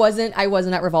small. I wasn't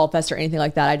at Revolve Fest or anything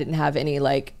like that. I didn't have any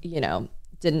like, you know,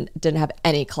 didn't have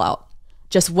any clout.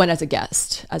 Just went as a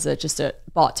guest,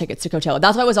 bought tickets to Coachella.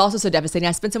 That's why it was also so devastating.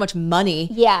 I spent so much money.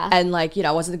 Yeah. And like, you know,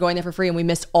 I wasn't going there for free, and we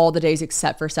missed all the days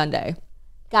except for Sunday.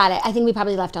 Got it. I think we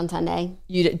probably left on Sunday.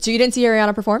 So you didn't see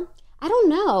Ariana perform? I don't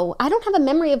know. I don't have a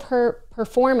memory of her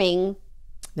performing.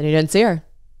 Then you didn't see her.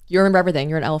 You remember everything.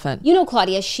 You're an elephant. You know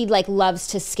Claudia, she like loves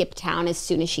to skip town as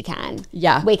soon as she can.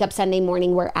 Yeah. Wake up Sunday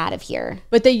morning, we're out of here.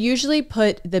 But they usually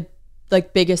put the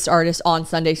like biggest artists on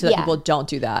Sunday so that people don't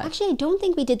do that. Actually, I don't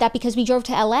think we did that because we drove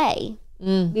to LA.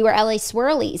 We were LA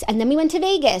swirlies, and then we went to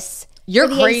Vegas. You're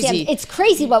crazy. It's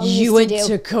crazy what we used to do. You went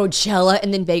to Coachella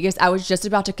and then Vegas. I was just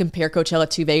about to compare Coachella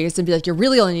to Vegas and be like, you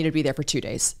really only need to be there for 2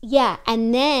 days. Yeah,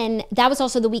 and then that was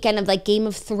also the weekend of like Game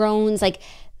of Thrones, like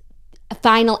a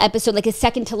final episode, like a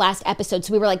second to last episode.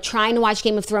 So we were like trying to watch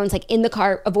Game of Thrones, like in the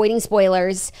car, avoiding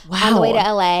spoilers on the way to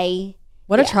LA.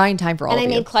 What a trying time for all of you.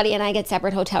 And I made Claudia and I get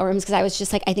separate hotel rooms because I was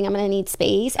just like, I think I'm going to need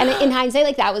space. And in hindsight,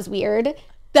 like that was weird.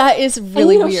 That is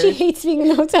really weird. She hates being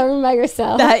in a hotel room by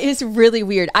herself. That is really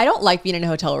weird. I don't like being in a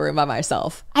hotel room by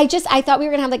myself. I thought we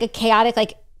were going to have like a chaotic,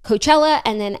 like Coachella,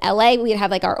 and then LA, we'd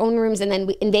have like our own rooms, and then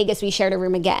in Vegas, we shared a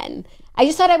room again. I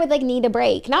just thought I would like need a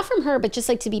break, not from her, but just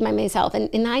like to be by myself. And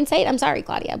in hindsight, I'm sorry,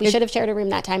 Claudia. We should have shared a room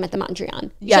that time at the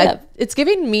Mondrian. It's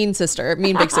giving mean sister,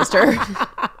 mean big sister.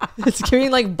 It's giving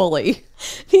like bully.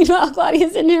 Meanwhile,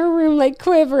 Claudia's in her room like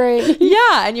quivering.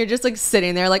 Yeah, and you're just like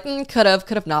sitting there like could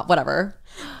have not, whatever.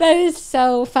 That is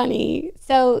so funny.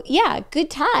 So yeah, good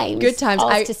times. Good times.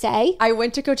 All to say. I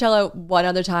went to Coachella one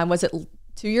other time. Was it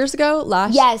 2 years ago?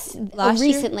 Last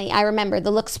recently year? I remember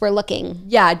the looks were looking.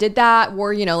 Yeah, I did that.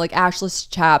 Wore, like ashless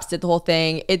chaps, did the whole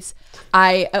thing. Am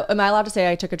I allowed to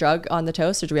say I took a drug on the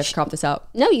toast, or do we have to crop this out?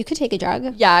 No, you could take a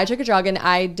drug. Yeah, I took a drug, and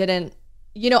I didn't,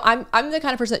 I'm the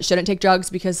kind of person that shouldn't take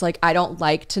drugs because like I don't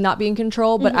like to not be in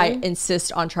control, but I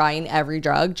insist on trying every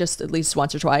drug just at least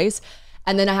once or twice.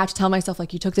 And then I have to tell myself,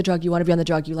 like, you took the drug, you want to be on the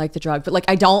drug, you like the drug. But, like,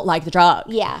 I don't like the drug.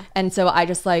 Yeah. And so I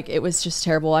just, like, it was just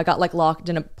terrible. I got, like, locked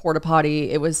in a porta potty.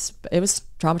 It was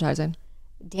traumatizing.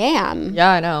 Damn.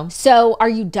 Yeah, I know. So are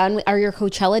you done? Are your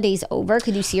Coachella days over?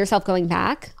 Could you see yourself going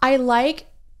back?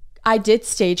 I did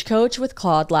Stagecoach with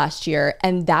Claude last year.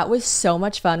 And that was so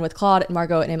much fun with Claude and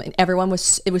Margot and everyone.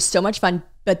 It was so much fun.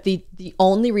 But the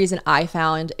only reason I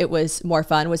found it was more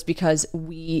fun was because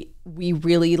we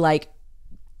really, like,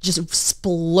 just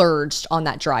splurged on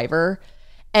that driver.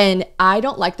 And I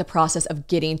don't like the process of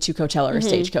getting to Coachella or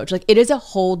Stagecoach. Like, it is a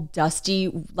whole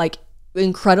dusty, like,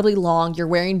 incredibly long. You're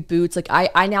wearing boots. Like,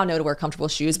 I now know to wear comfortable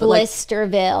shoes, but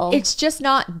Blisterville. Like, it's just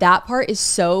not, that part is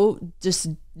so just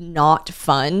not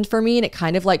fun for me, and it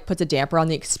kind of like puts a damper on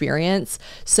the experience.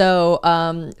 So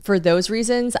for those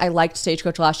reasons, I liked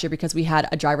Stagecoach last year because we had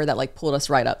a driver that like pulled us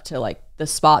right up to like the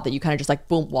spot that you kind of just like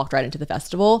boom, walked right into the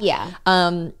festival. Yeah.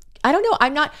 I don't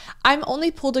know. I'm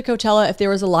only pulled to Coachella if there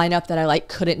was a lineup that I like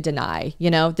couldn't deny.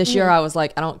 This year I was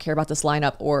like, I don't care about this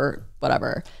lineup or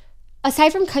whatever.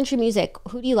 Aside from country music,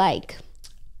 who do you like?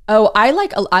 Oh, I'm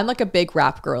like a big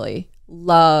rap girly.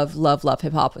 Love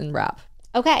hip hop and rap.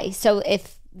 Okay, so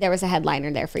if there was a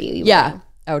headliner there for you,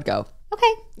 I would go.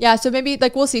 Okay. Yeah, so maybe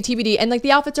like we'll see TBD. And like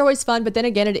the outfits are always fun, but then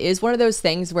again, it is one of those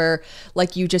things where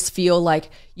like you just feel like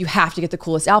you have to get the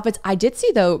coolest outfits. I did see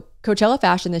though Coachella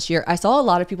fashion this year. I saw a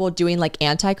lot of people doing like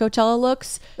anti-Coachella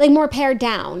looks. Like more pared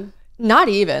down. Not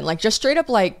even. Like just straight up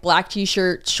like black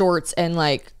t-shirt, shorts, and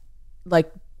like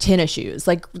tennis shoes.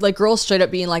 Like girls straight up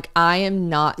being like, I am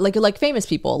not like famous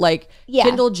people. Like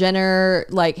Kendall Jenner,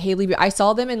 like Hailey. I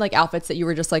saw them in like outfits that you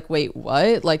were just like, wait,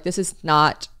 what? Like this is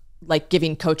not like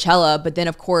giving Coachella, but then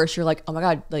of course you're like, oh my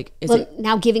god, like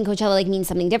now giving Coachella like means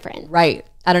something different, right?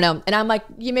 I don't know. And I'm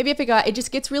like, maybe if it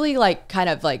just gets really like kind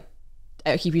of like,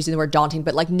 I keep using the word daunting,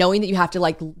 but like knowing that you have to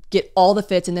like get all the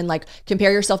fits and then like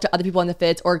compare yourself to other people in the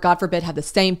fits, or God forbid have the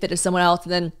same fit as someone else,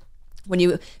 and then when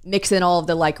you mix in all of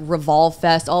the like Revolve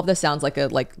Fest, all of this sounds like a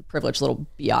like privileged little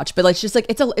biatch, but like it's just like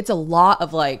it's a lot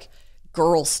of like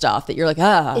girl stuff that you're like,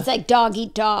 it's like dog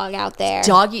eat dog out there,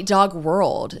 dog eat dog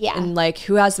world. Yeah. And like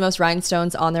who has the most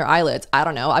rhinestones on their eyelids? I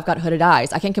don't know. I've got hooded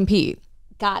eyes. I can compete.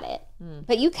 Got it.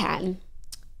 But you can.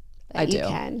 I do. You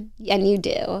can. And you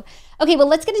do. Okay, well,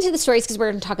 let's get into the stories because we're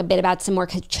going to talk a bit about some more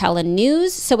Coachella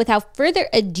news. So without further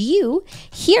ado,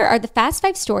 here are the fast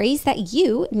 5 stories that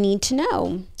you need to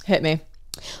know. Hit me.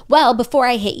 Well, before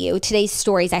I hit you, today's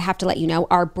stories, I have to let you know,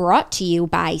 are brought to you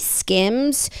by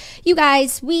Skims. You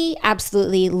guys, we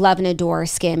absolutely love and adore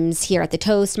Skims here at The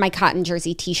Toast. My cotton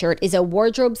jersey t-shirt is a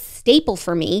wardrobe staple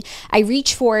for me. I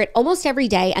reach for it almost every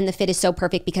day, and the fit is so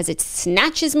perfect because it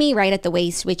snatches me right at the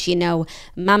waist, which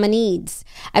mama needs.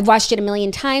 I've washed it a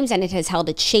million times, and it has held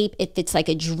its shape. It fits like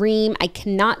a dream. I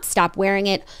cannot stop wearing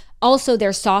it. Also,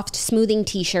 their soft smoothing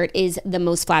t-shirt is the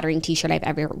most flattering t-shirt I've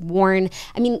ever worn.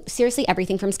 I mean, seriously,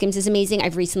 everything from Skims is amazing.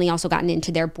 I've recently also gotten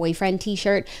into their boyfriend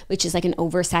t-shirt, which is like an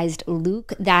oversized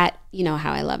Luke that, you know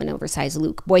how I love an oversized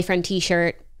Luke. Boyfriend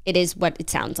t-shirt, it is what it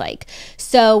sounds like.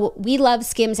 So we love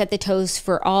Skims at The Toast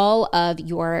for all of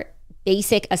your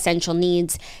basic essential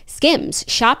needs. Skims.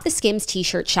 Shop the Skims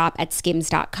t-shirt shop at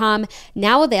skims.com.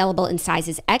 Now available in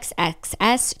sizes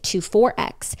XXS to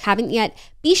 4X. Haven't yet?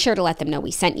 Be sure to let them know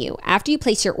we sent you. After you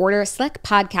place your order, select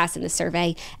podcast in the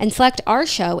survey and select our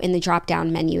show in the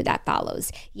drop-down menu that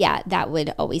follows. Yeah, that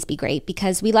would always be great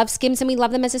because we love Skims and we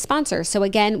love them as a sponsor. So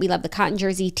again, we love the cotton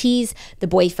jersey tees, the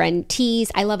boyfriend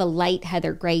tees. I love a light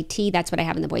heather gray tee. That's what I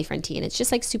have in the boyfriend tee, and it's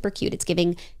just like super cute. It's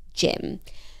giving gym.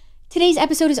 Today's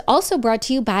episode is also brought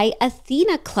to you by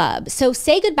Athena Club. So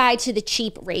say goodbye to the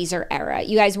cheap razor era.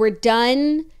 You guys, we're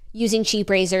done using cheap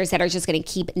razors that are just going to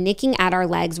keep nicking at our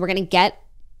legs. We're going to get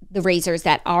the razors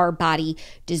that our body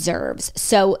deserves.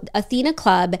 So Athena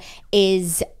Club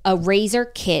is a razor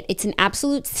kit. It's an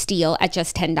absolute steal at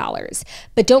just $10.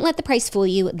 But don't let the price fool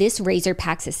you. This razor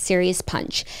packs a serious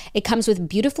punch. It comes with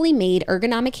beautifully made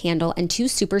ergonomic handle and 2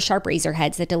 super sharp razor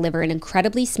heads that deliver an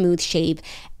incredibly smooth shave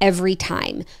every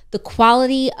time. The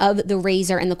quality of the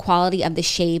razor and the quality of the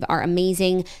shave are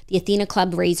amazing. The Athena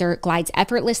Club razor glides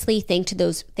effortlessly thanks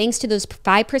to those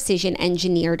 5 precision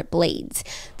engineered blades.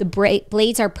 The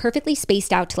blades are perfectly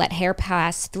spaced out to let hair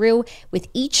pass through with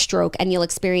each stroke, and you'll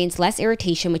experience less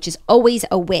irritation, which is always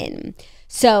a win.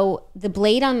 So the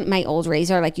blade on my old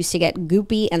razor used to get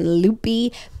goopy and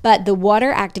loopy, but the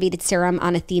water activated serum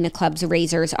on Athena Club's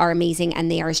razors are amazing,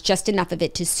 and there is just enough of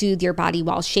it to soothe your body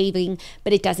while shaving,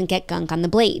 but it doesn't get gunk on the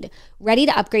blade. Ready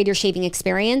to upgrade your shaving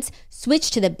experience? Switch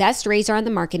to the best razor on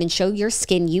the market and show your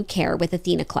skin you care with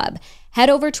Athena Club. Head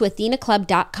over to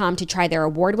athenaclub.com to try their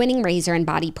award-winning razor and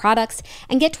body products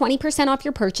and get 20% off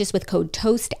your purchase with code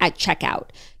TOAST at checkout.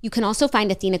 You can also find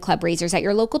Athena Club razors at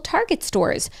your local Target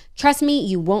stores. Trust me,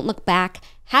 you won't look back.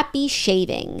 Happy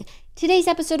shaving. Today's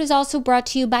episode is also brought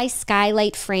to you by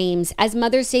Skylight Frames. As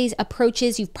Mother's Day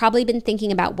approaches, you've probably been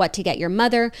thinking about what to get your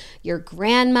mother, your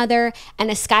grandmother,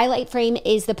 and a skylight frame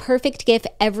is the perfect gift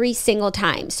every single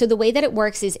time. So the way that it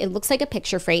works is it looks like a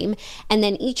picture frame, and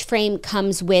then each frame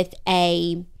comes with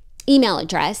a email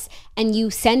address, and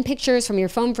you send pictures from your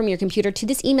phone, from your computer to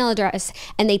this email address,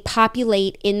 and they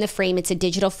populate in the frame. It's a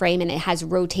digital frame, and it has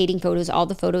rotating photos, all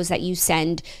the photos that you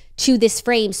send to this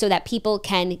frame, so that people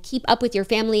can keep up with your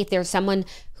family. If there's someone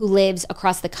who lives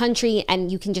across the country,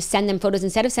 and you can just send them photos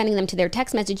instead of sending them to their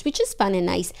text message, which is fun and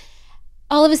nice.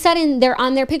 All of a sudden, they're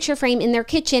on their picture frame in their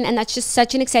kitchen, and that's just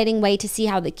such an exciting way to see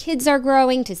how the kids are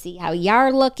growing, to see how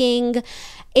you're looking.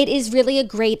 It is really a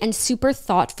great and super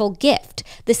thoughtful gift.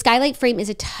 The Skylight Frame is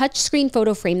a touchscreen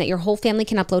photo frame that your whole family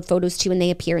can upload photos to, and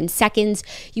they appear in seconds.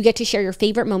 You get to share your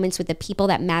favorite moments with the people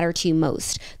that matter to you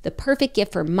most. The perfect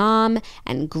gift for mom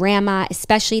and grandma,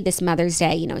 especially this Mother's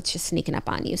Day. You know, it's just sneaking up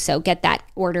on you. So get that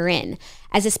order in.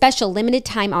 As a special limited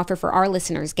time offer for our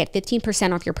listeners, get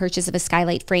 15% off your purchase of a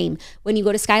Skylight Frame when you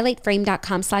go to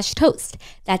skylightframe.com/toast.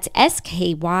 That's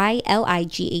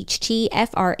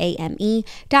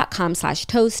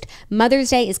SKYLIGHTFRAME.com/toast. Mother's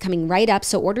Day is coming right up,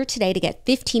 so order today to get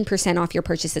 15% off your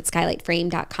purchase at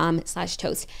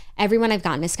skylightframe.com/toast. Everyone I've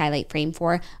gotten a Skylight Frame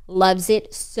for loves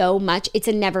it so much. It's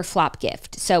a never flop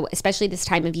gift. So especially this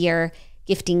time of year,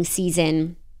 gifting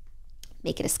season,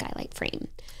 make it a Skylight Frame.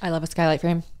 I love a Skylight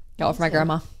Frame. Go for my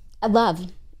grandma. I love.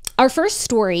 Our first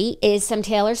story is some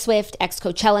Taylor Swift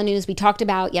ex-Coachella news. We talked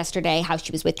about yesterday how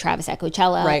she was with Travis at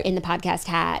Coachella in the podcast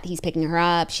hat. He's picking her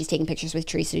up. She's taking pictures with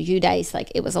Teresa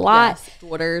Giudice. It was a lot. Yes,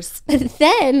 daughters. But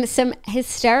then some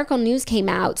hysterical news came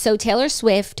out. So Taylor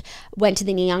Swift went to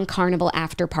the Neon Carnival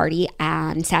after party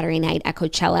on Saturday night at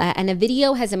Coachella, and a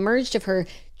video has emerged of her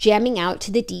jamming out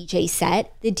to the DJ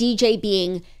set. The DJ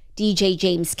being DJ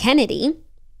James Kennedy.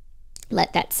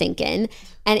 Let that sink in.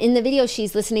 And in the video,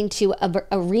 she's listening to a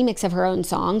remix of her own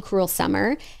song, Cruel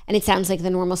Summer. And it sounds like the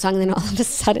normal song. And then all of a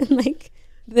sudden,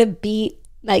 the beat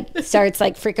starts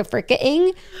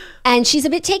fricka-fricka-ing. And she's a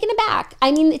bit taken aback.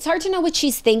 I mean, it's hard to know what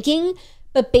she's thinking.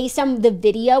 But based on the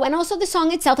video and also the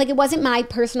song itself, it wasn't my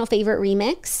personal favorite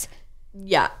remix.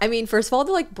 Yeah. I mean, first of all,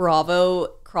 the Bravo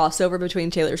crossover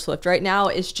between Taylor Swift right now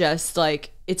is just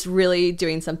it's really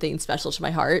doing something special to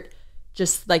my heart.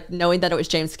 Just knowing that it was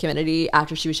James Kennedy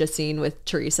after she was just seen with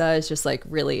Teresa is just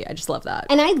really, I just love that.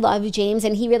 And I love James,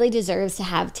 and he really deserves to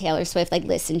have Taylor Swift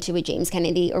listen to a James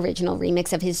Kennedy original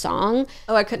remix of his song.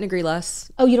 Oh, I couldn't agree less.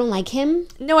 Oh, you don't like him?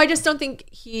 No, I just don't think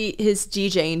his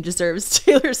DJing deserves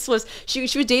Taylor Swift. She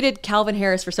dated Calvin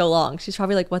Harris for so long. She's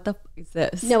probably what the f is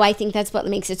this? No, I think that's what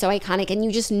makes it so iconic, and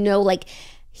you just know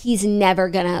he's never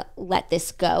gonna let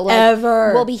this go.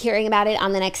 Ever. We'll be hearing about it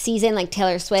on the next season.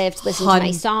 Taylor Swift, listen to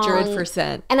my song.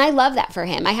 100%. And I love that for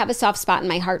him. I have a soft spot in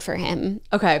my heart for him.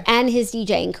 Okay. And his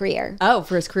DJing career. Oh,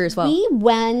 for his career as well. We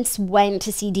once went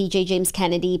to see DJ James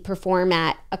Kennedy perform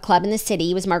at a club in the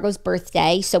city. It was Margot's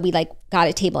birthday. So we got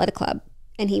a table at a club.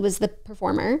 And he was the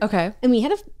performer. Okay. And we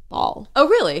had a ball. Oh,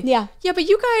 really? Yeah. Yeah, but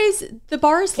you guys, the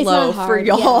bar is low for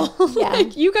y'all. Yeah.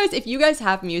 If you guys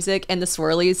have music and the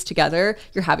swirlies together,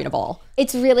 you're having a ball.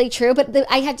 It's really true. But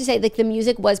I have to say, the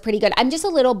music was pretty good. I'm just a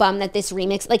little bummed that this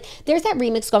remix, there's that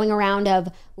remix going around of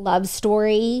Love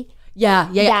Story. Yeah.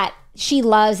 That she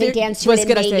loves. They dance to it in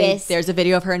Vegas. There's a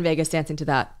video of her in Vegas dancing to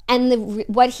that. And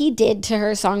what he did to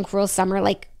her song Cruel Summer,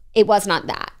 it was not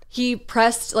that. He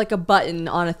pressed a button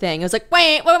on a thing. It was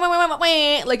wait.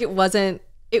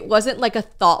 It wasn't a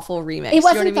thoughtful remix. It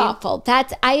wasn't thoughtful.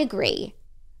 I agree.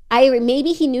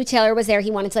 Maybe he knew Taylor was there.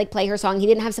 He wanted to like play her song. He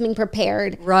didn't have something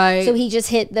prepared. Right. So he just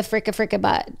hit the fricka fricka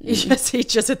button. He just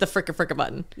hit the fricka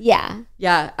button. Yeah.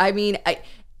 Yeah. I mean,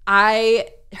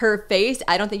 her face,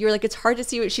 I don't think you were like, it's hard to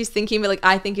see what she's thinking, but like,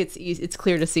 I think it's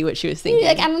clear to see what she was thinking.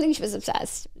 Like, I don't think she was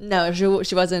obsessed. No,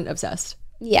 she wasn't obsessed.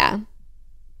 Yeah.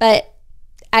 But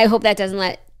I hope that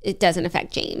doesn't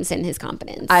affect James and his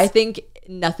confidence. I think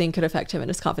nothing could affect him and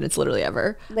his confidence literally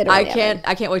ever. I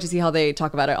can't wait to see how they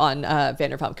talk about it on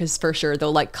Vanderpump, because for sure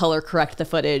they'll like color correct the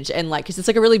footage and like, because it's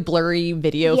like a really blurry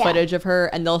video footage of her,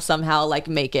 and they'll somehow like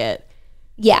make it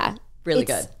really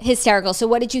good. Hysterical. So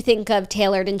what did you think of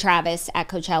Taylor and Travis at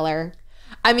Coachella?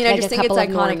 I mean, I just think it's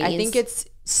iconic. I think it's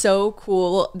so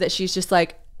cool that she's just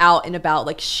like out and about.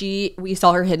 Like we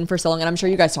saw her hidden for so long, and I'm sure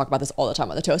you guys talk about this all the time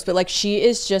on the Toast, but like she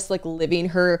is just like living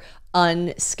her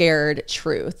unscared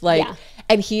truth. Like,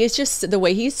 and he is just, the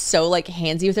way he's so like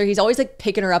handsy with her, he's always like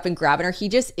picking her up and grabbing her. He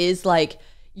just is like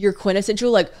your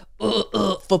quintessential like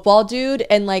football dude,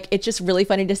 and like it's just really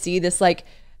funny to see this like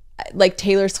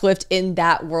Taylor Swift in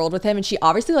that world with him, and she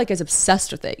obviously like is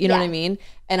obsessed with it, you know what I mean?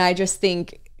 And I just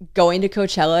think going to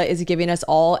Coachella is giving us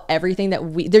all everything that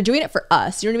they're doing it for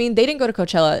us, you know what I mean? They didn't go to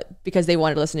Coachella because they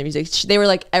wanted to listen to music. They were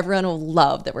like, everyone will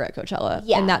love that we're at Coachella,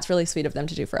 and that's really sweet of them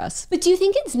to do for us. But do you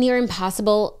think it's near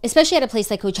impossible, especially at a place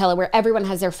like Coachella where everyone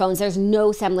has their phones, there's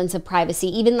no semblance of privacy,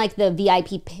 even like the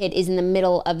VIP pit is in the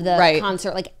middle of the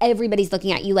concert, like everybody's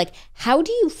looking at you, like how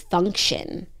do you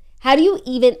function? How do you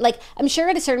even, like, I'm sure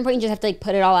at a certain point you just have to like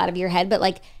put it all out of your head, but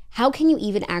like, how can you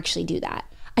even actually do that?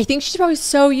 I think she's probably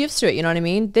so used to it, you know what I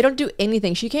mean? They don't do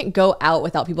anything. She can't go out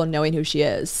without people knowing who she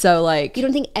is. So like, you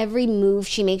don't think every move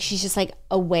she makes, she's just like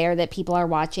aware that people are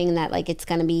watching and that like it's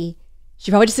gonna be. She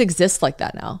probably just exists like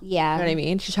that now. Yeah. You know what I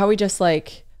mean? She's probably just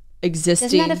like existing.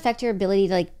 Doesn't that affect your ability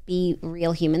to like be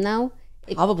real human though?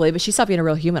 Probably, but she stopped being a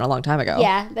real human a long time ago.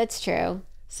 Yeah, that's true.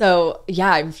 So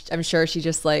yeah, I'm sure she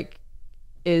just like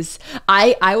is,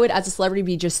 I would as a celebrity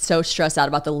be just so stressed out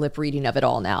about the lip reading of it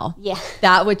all now. Yeah.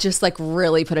 That would just like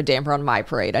really put a damper on my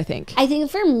parade, I think. I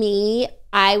think for me,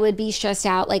 I would be stressed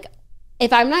out. Like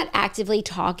if I'm not actively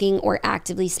talking or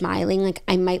actively smiling, like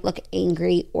I might look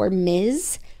angry or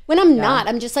Ms. When I'm not,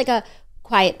 I'm just like a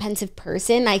quiet, pensive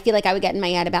person. I feel like I would get in my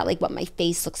head about like what my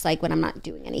face looks like when I'm not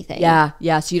doing anything. Yeah.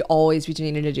 Yeah. So you'd always be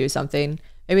needing to do something.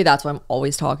 Maybe that's why I'm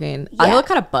always talking. Yeah. I look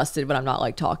kind of busted when I'm not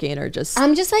like talking or just.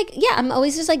 I'm just like, I'm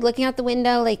always just like looking out the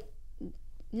window, like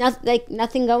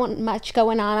nothing much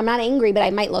going on. I'm not angry, but I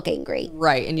might look angry.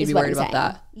 Right. And you'd be worried about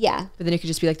that. Yeah. But then you could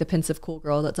just be like the pensive cool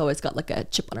girl that's always got like a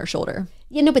chip on her shoulder.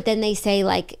 You know, but then they say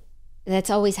like,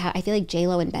 that's always how I feel like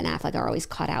J-Lo and Ben Affleck are always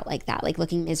caught out like that, like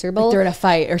looking miserable. Like they're in a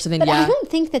fight or something. But I don't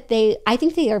think that I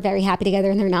think they are very happy together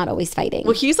and they're not always fighting.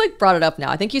 Well, he's like brought it up now.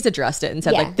 I think he's addressed it and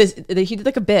said like this, he did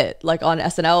like a bit like on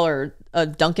SNL or a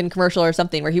Dunkin' commercial or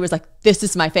something where he was like, this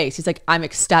is my face. He's like, I'm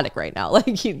ecstatic right now. Like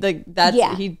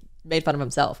he made fun of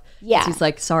himself. Yeah. He's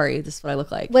like, sorry, this is what I look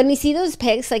like. When we see those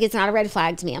pics, like it's not a red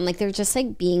flag to me. I'm like, they're just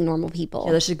like being normal people.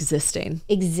 Yeah, they're just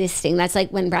existing. That's like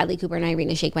when Bradley Cooper and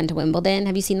Irina Shayk went to Wimbledon.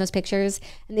 Have you seen those pictures?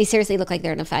 And they seriously look like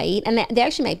they're in a fight. And they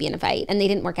actually might be in a fight. And they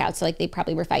didn't work out. So like they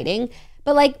probably were fighting.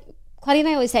 But like Claudia and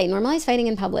I always say, normalize fighting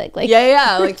in public. Like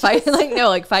like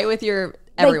fight, fight with your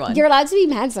everyone. Like, you're allowed to be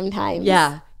mad sometimes.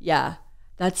 Yeah.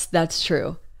 That's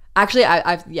true. Actually,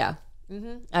 I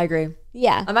agree.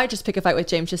 Yeah. I might just pick a fight with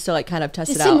James just to like kind of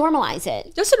test it out. Just to normalize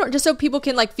it. Just so people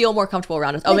can like feel more comfortable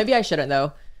around us. Oh, maybe I shouldn't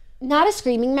though. Not a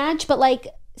screaming match, but like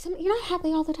you're not happy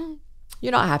all the time.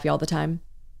 You're not happy all the time.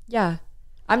 Yeah.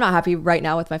 I'm not happy right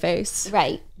now with my face.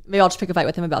 Right. Maybe I'll just pick a fight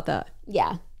with him about that.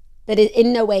 Yeah. But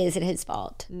in no way is it his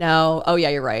fault. No. Oh yeah,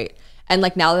 you're right. And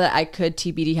like now that I could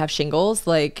TBD have shingles,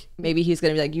 like maybe he's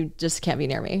going to be like, you just can't be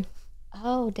near me.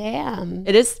 Oh, damn.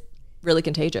 It is really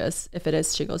contagious if it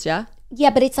is shingles, yeah? Yeah,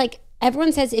 but it's like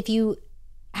everyone says if you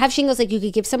have shingles, like you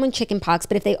could give someone chicken pox,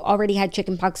 but if they already had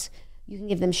chicken pox, you can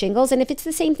give them shingles. And if it's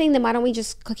the same thing, then why don't we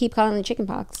just keep calling it chicken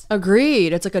pox?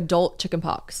 Agreed. It's like adult chicken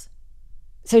pox.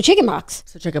 So chicken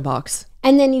pox.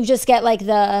 And then you just get like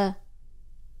the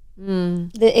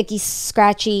icky,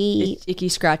 scratchy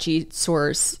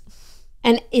sores.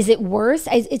 And is it worse?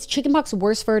 Is chickenpox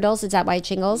worse for adults? Is that why it's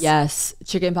shingles? Yes.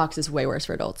 Chickenpox is way worse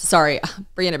for adults. Sorry.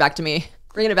 Bringing it back to me.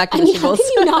 Bringing it back to the shingles. How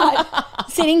can you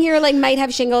not? Sitting here like might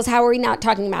have shingles. How are we not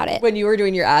talking about it? When you were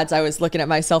doing your ads, I was looking at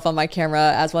myself on my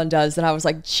camera as one does. And I was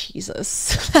like,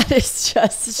 Jesus, that is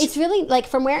just. It's really like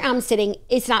from where I'm sitting,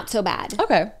 it's not so bad.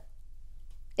 Okay.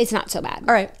 It's not so bad.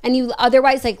 All right. And you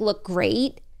otherwise like look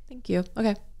great. Thank you.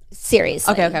 Okay.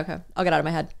 Seriously. Okay. I'll get out of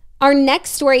my head. Our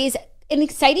next story is an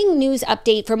exciting news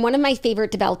update from one of my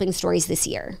favorite developing stories this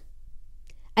year.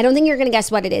 I don't think you're going to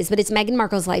guess what it is, but it's Meghan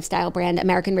Markle's lifestyle brand,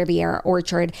 American Riviera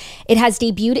Orchard. It has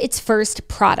debuted its first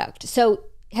product. So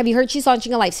have you heard she's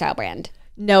launching a lifestyle brand?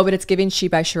 No, but it's giving She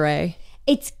by Sheree.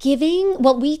 It's giving,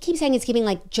 well, we keep saying it's giving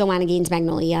like Joanna Gaines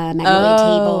Magnolia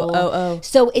Table.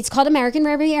 So it's called American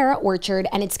Riviera Orchard,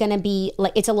 and it's going to be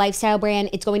like, it's a lifestyle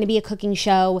brand. It's going to be a cooking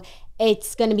show.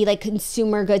 It's going to be like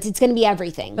consumer goods. It's going to be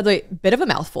everything. By the way, bit of a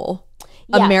mouthful.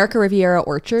 Yeah. America Riviera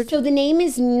Orchard. So the name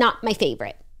is not my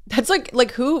favorite. That's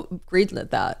like who greenlit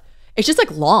that? It's just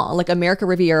like long, like America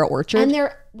Riviera Orchard. And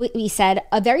they're, we said,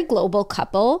 a very global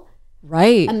couple.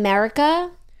 Right.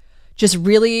 America. Just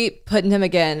really putting him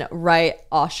again, right,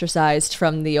 ostracized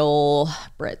from the old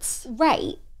Brits.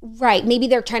 Right, right. Maybe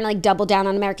they're trying to like double down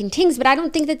on American things, but I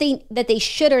don't think that they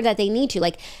should or that they need to.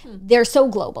 Like, they're so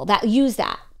global that use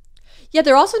that. Yeah,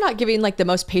 they're also not giving like the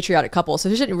most patriotic couple, so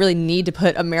they shouldn't really need to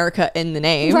put America in the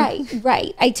name. Right,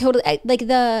 right. Like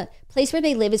the place where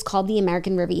they live is called the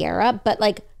American Riviera, but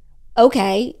like,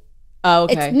 okay. Oh,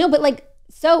 okay. But like,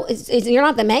 so you're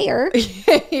not the mayor.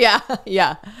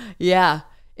 Yeah.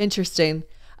 Interesting.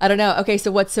 I don't know. Okay,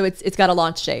 so it's got a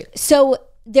launch date. So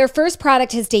their first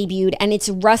product has debuted, and it's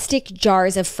rustic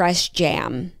jars of fresh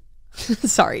jam.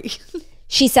 Sorry.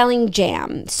 She's selling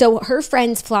jam. So her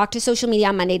friends flocked to social media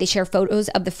on Monday to share photos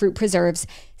of the fruit preserves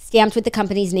stamped with the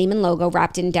company's name and logo,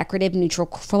 wrapped in decorative neutral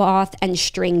cloth and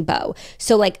string bow.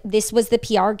 So like, this was the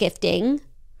PR gifting.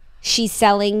 She's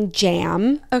selling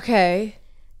jam. Okay.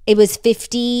 It was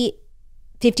 50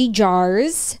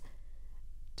 jars.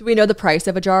 Do we know the price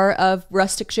of a jar of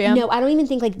rustic jam? No, I don't even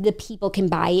think like the people can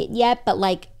buy it yet, but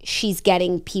like, she's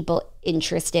getting people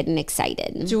interested and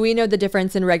excited. Do we know the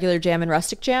difference in regular jam and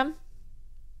rustic jam?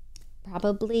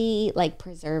 Probably like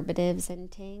preservatives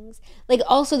and things. Like,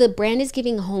 also the brand is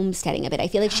giving homesteading a bit. I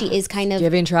feel like she is kind of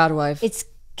giving Trout Wife. It's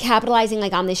capitalizing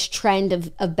like on this trend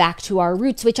of back to our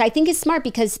roots, which I think is smart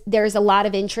because there's a lot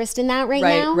of interest in that right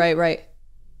now. Right.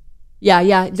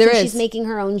 Yeah, there is. She's making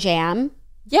her own jam.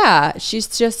 Yeah,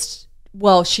 she's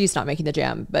not making the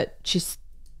jam, but she's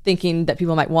thinking that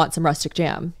people might want some rustic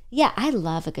jam. Yeah, I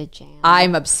love a good jam.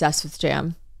 I'm obsessed with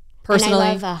jam. Personally.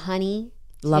 And I love honey.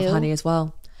 Love honey as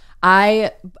well.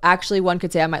 One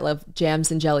could say I might love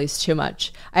jams and jellies too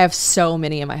much. I have so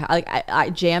many in my house. Like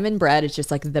I jam and bread is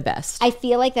just like the best. I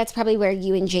feel like that's probably where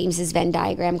you and James's Venn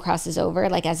diagram crosses over,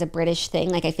 like as a British thing.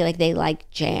 Like I feel like they like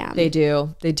jam. They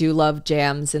do love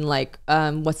jams, and like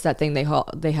what's that thing they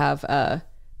have?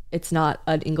 It's not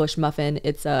an English muffin.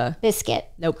 It's a biscuit.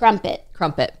 Nope. Crumpet.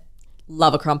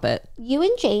 Love a crumpet. You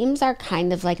and James are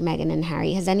kind of like Meghan and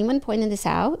Harry. Has anyone pointed this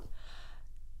out?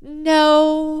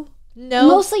 No.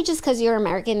 Mostly just because you're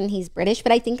American and he's British,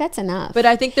 but I think that's enough. But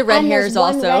I think the red hair is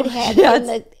also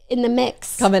in the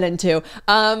mix coming in too.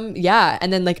 Yeah,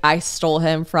 and then like I stole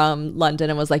him from London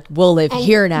and was like, "We'll live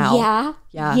here now."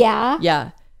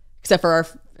 Yeah. Except for our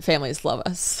families love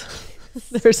us.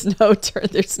 There's no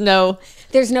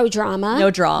drama.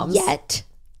 No dramas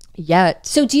yet.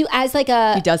 So do you, as like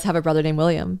he does have a brother named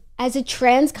William. As a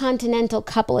transcontinental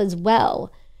couple as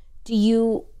well, do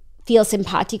you feel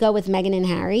simpatico with Meghan and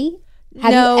Harry?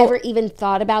 Have you ever even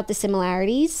thought about the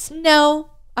similarities? No,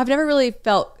 I've never really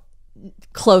felt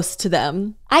close to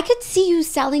them. I could see you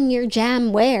selling your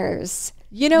jam wares.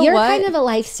 You know You're what? kind of a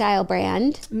lifestyle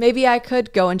brand. Maybe I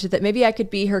could go into that. Maybe I could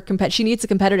be her she needs a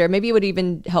competitor. Maybe it would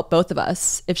even help both of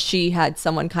us if she had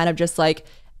someone kind of just like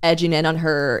edging in on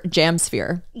her jam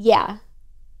sphere. Yeah.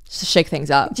 Just to shake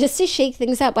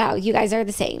things up. Wow, you guys are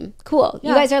the same. Cool. Yeah.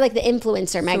 You guys are like the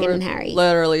influencer, Meghan and Harry.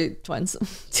 Literally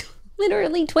twins.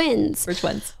 Literally twins. We're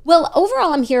twins. Well,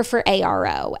 overall, I'm here for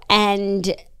ARO,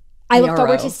 and I look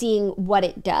forward to seeing what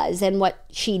it does and what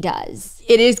she does.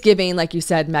 It is giving, like you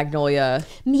said, Magnolia.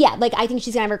 Yeah, like I think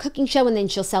she's gonna have her cooking show, and then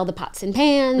she'll sell the pots and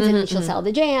pans, and then she'll sell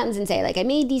the jams and say like, I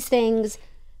made these things.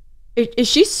 Is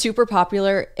she super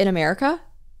popular in America?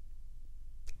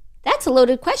 That's a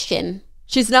loaded question.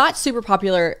 She's not super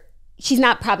popular. She's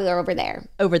not popular over there.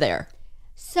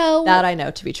 So that I know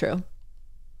to be true.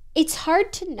 It's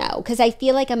hard to know because I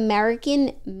feel like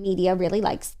American media really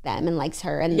likes them and likes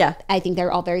her. And I think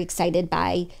they're all very excited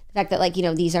by the fact that, like, you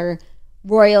know, these are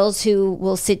royals who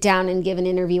will sit down and give an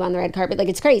interview on the red carpet. Like,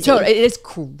 it's crazy. So it is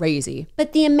crazy.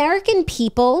 But the American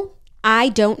people, I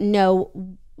don't know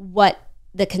what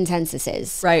the consensus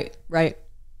is. Right.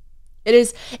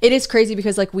 It is crazy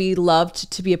because like we loved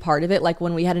to be a part of it. Like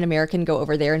when we had an American go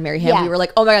over there and marry him, we were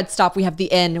like, oh my God, stop. We have the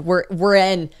in. We're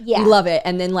in. Yeah. We love it.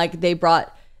 And then like they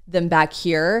brought them back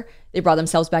here. They brought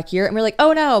themselves back here. And we're like,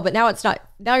 oh no, but now it's not.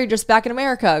 Now you're just back in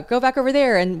America. Go back over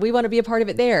there. And we want to be a part of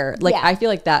it there. Like I feel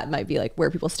like that might be like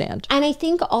where people stand. And I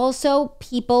think also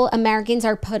Americans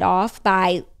are put off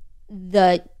by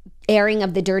the airing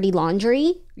of the dirty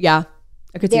laundry. Yeah,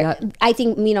 I could see that. I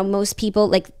think, you know, most people,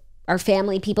 like our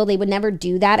family people, they would never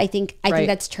do that. I think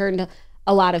that's turned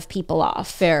a lot of people off.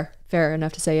 Fair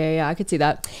enough to say. Yeah, I could see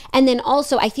that. And then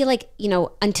also, I feel like, you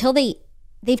know, until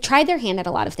they've tried their hand at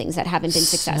a lot of things that haven't been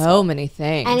successful. So many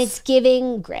things. And it's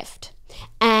giving grift.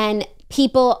 And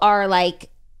people are like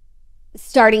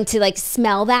starting to like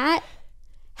smell that.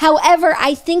 However,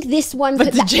 I think this one...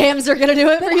 But the jams are going to do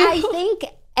it for you. I think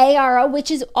ARO,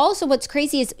 which is also what's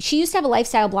crazy, is she used to have a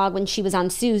lifestyle blog when she was on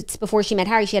Suits before she met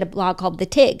Harry. She had a blog called The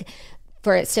Tig.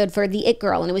 It stood for the It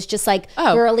Girl, and it was just like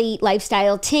girly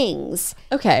lifestyle tings.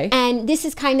 Okay. And this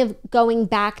is kind of going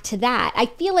back to that. I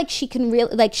feel like she can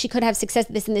really, like, she could have success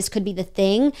at this, and this could be the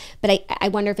thing. But I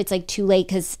wonder if it's like too late,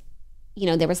 because, you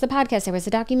know, there was the podcast, there was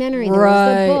the documentary, there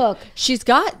was the book. She's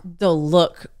got the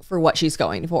look for what she's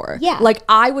going for. Yeah. Like,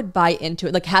 I would buy into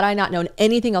it. Like, had I not known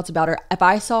anything else about her, if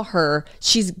I saw her,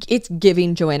 it's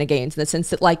giving Joanna Gaines in the sense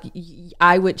that, like,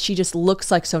 she just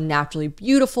looks like so naturally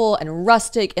beautiful and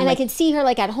rustic. And like, I could see her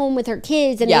like at home with her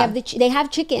kids, and they have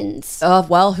chickens.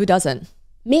 Well, who doesn't?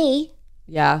 Me.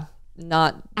 Yeah.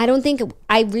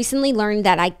 I recently learned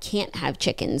that I can't have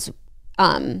chickens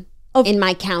in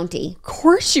my county. Of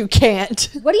course you can't.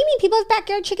 What do you mean? People have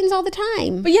backyard chickens all the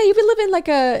time. But yeah, you would live in like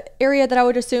a area that I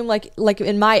would assume like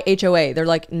in my HOA, they're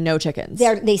like no chickens.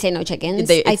 They say no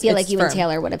chickens. I feel like you and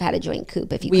Taylor would have had a joint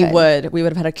coop if you could. We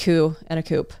would have had a coup and a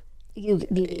coop. You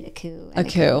need a coup. A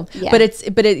coup. Yeah. But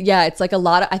it's like a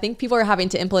lot of, I think people are having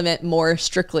to implement more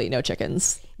strictly no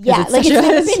chickens. Yeah, like it's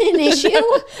never been an issue.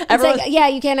 It's like, yeah,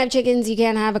 you can't have chickens, you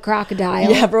can't have a crocodile.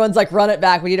 Yeah, everyone's like, run it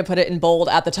back. We need to put it in bold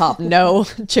at the top. No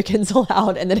chickens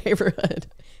allowed in the neighborhood.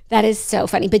 That is so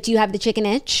funny. But do you have the chicken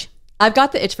itch? I've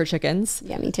got the itch for chickens.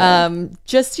 Yeah, me too.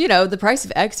 Just, you know, the price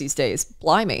of eggs these days,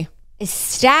 blimey. Is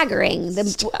staggering.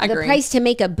 The price to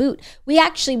make a boot. We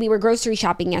were grocery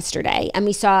shopping yesterday, and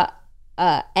we saw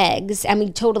eggs, and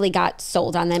we totally got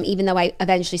sold on them, even though I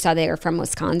eventually saw they were from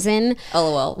Wisconsin.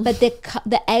 LOL. But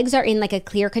the eggs are in like a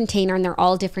clear container, and they're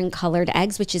all different colored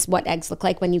eggs, which is what eggs look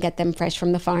like when you get them fresh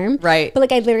from the farm. Right. But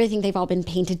like, I literally think they've all been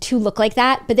painted to look like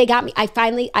that. But they got me.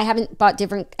 I haven't bought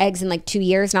different eggs in like 2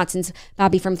 years, not since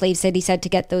Bobby from Flav City said to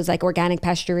get those like organic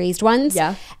pasture raised ones.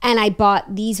 Yeah. And I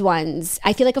bought these ones.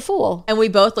 I feel like a fool. And we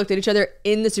both looked at each other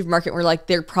in the supermarket, and we're like,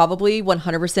 they're probably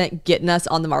 100% getting us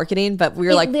on the marketing, but we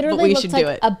were like, but we should do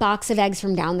it. A box of eggs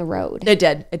from down the road. It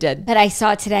did. But I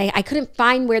saw today, I couldn't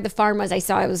find where the farm was. I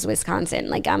saw it was Wisconsin.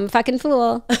 Like, I'm a fucking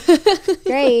fool.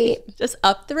 Great. Just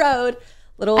up the road.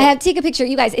 I have to take a picture.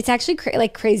 You guys, it's actually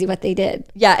crazy what they did.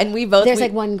 Yeah, and there's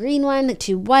like one green one,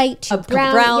 two white, two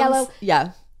brown, yellow.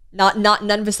 Yeah. Not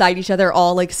none beside each other,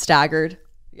 all like staggered.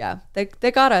 Yeah.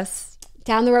 They got us.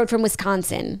 Down the road from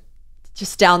Wisconsin.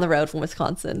 Just down the road from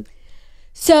Wisconsin.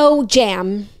 So,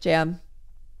 jam.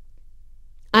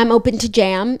 I'm open to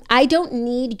jam. I don't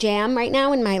need jam right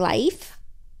now in my life.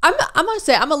 I'm gonna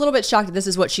say I'm a little bit shocked that this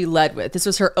is what she led with. This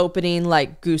was her opening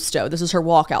like gusto. This was her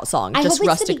walkout song. Just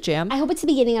rustic jam. I hope it's the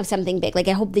beginning of something big. Like,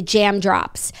 I hope the jam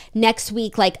drops next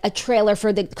week. Like, a trailer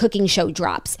for the cooking show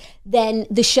drops. Then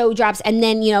the show drops, and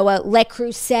then, you know, a Le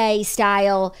Creuset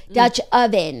style Dutch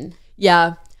oven.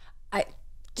 Yeah.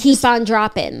 Keep on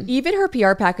dropping. Even her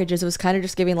PR packages was kind of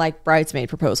just giving like bridesmaid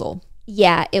proposal.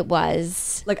 Yeah, it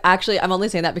was. Like, actually, I'm only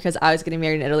saying that because I was getting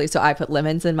married in Italy, so I put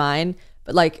lemons in mine.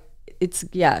 But like, it's,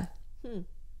 yeah.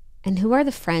 And who are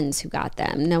the friends who got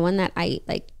them? No one that I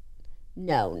like.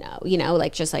 No, you know,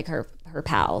 like just like her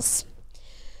pals.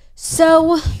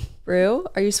 So, Brew,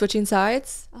 are you switching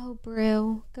sides? Oh,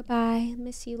 Brew, goodbye.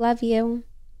 Miss you, love you.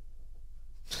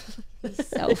 He's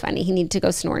so funny. He needed to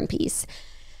go snore in peace.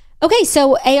 Okay,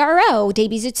 so ARO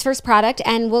debuts its first product,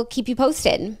 and we'll keep you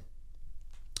posted.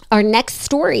 Our next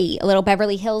story, a little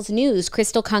Beverly Hills news.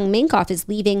 Crystal Kung Minkoff is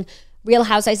leaving Real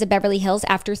Housewives of Beverly Hills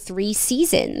after 3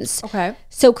 seasons. Okay.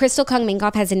 So Crystal Kung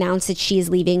Minkoff has announced that she is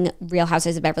leaving Real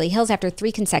Housewives of Beverly Hills after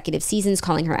 3 consecutive seasons,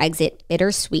 calling her exit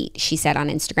bittersweet, she said on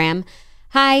Instagram.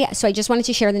 Hi, so I just wanted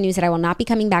to share the news that I will not be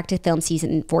coming back to film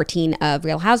season 14 of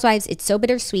Real Housewives. It's so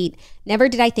bittersweet. Never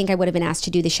did I think I would have been asked to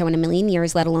do the show in a million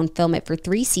years, let alone film it for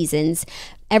 3 seasons.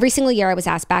 Every single year I was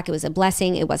asked back. It was a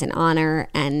blessing. It was an honor.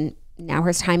 And now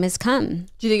her time has come.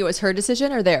 Do you think it was her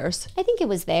decision or theirs? I think it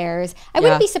was theirs. I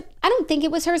don't think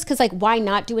it was hers, because like, why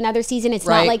not do another season? It's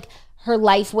not like her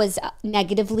life was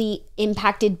negatively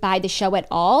impacted by the show at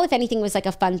all. If anything, it was like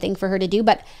a fun thing for her to do.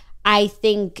 But I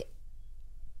think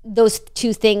those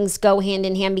 2 things go hand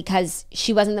in hand, because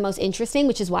she wasn't the most interesting,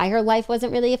 which is why her life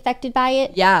wasn't really affected by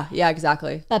it. Yeah,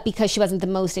 exactly. But because she wasn't the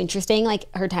most interesting, like,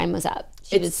 her time was up.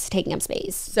 She was taking up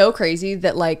space. So crazy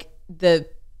that like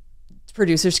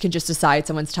producers can just decide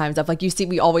someone's time's up. Like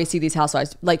we always see these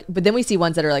housewives, like, but then we see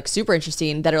ones that are like super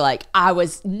interesting that are like, I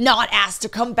was not asked to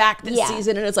come back this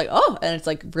season. And it's like, oh, and it's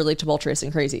like really tumultuous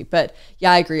and crazy. But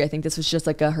yeah, I agree. I think this was just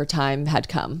like her time had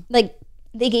come. Like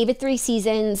they gave it 3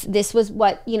 seasons. This was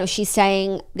what, she's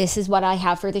saying, this is what I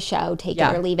have for the show. Take it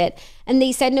or leave it. And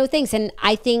they said no thanks. And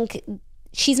I think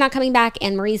she's not coming back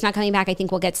and Marie's not coming back. I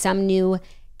think we'll get some new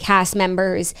cast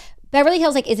members. Beverly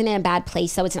Hills isn't in a bad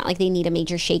place, so it's not like they need a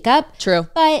major shakeup. True.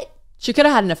 But she could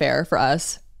have had an affair for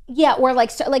us. Yeah, or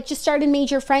just started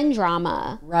major friend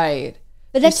drama. Right.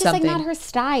 But that's just not her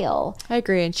style. I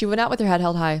agree. And she went out with her head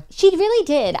held high. She really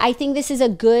did. I think this is a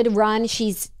good run.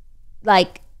 She's I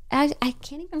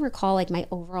can't even recall my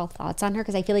overall thoughts on her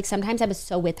because I feel like sometimes I was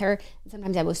so with her and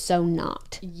sometimes I was so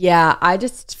not. Yeah, I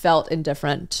just felt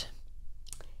indifferent.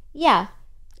 Yeah.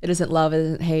 It isn't love, it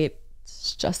isn't hate.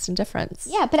 It's just indifference.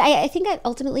 Yeah, but I think that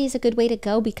ultimately is a good way to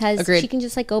go because Agreed. She can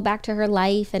just go back to her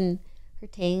life and her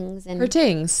tings. And her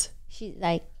tings. She's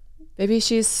maybe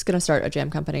she's going to start a jam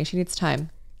company. She needs time.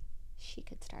 She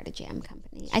could start a jam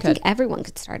company. I think everyone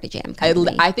could start a jam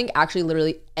company. I think actually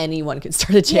literally anyone could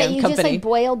start a jam company. You just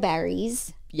boil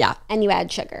berries. Yeah. And you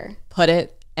add sugar. Put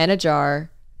it in a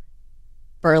jar,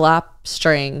 burlap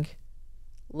string,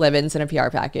 lemons in a PR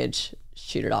package,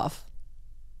 shoot it off.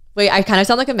 Wait, I kind of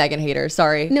sound like a Meghan hater.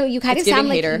 Sorry. No, you kind of sound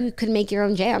like you could make your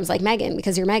own jams like Meghan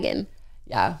because you're Meghan.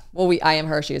 Yeah. Well, I am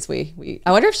her. She is we.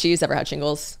 I wonder if she's ever had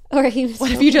shingles. Or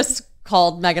what if you just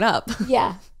called Meghan up?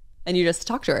 Yeah. And you just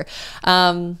talk to her.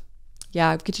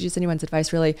 Yeah. Could you use anyone's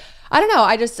advice, really? I don't know.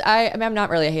 I'm not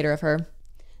really a hater of her.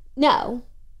 No.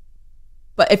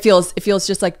 But it feels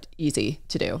just easy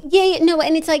to do. Yeah. No.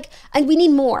 And it's we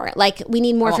need more. We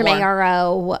need more from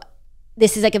ARO.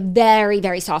 This is a very,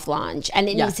 very soft launch and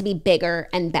it needs to be bigger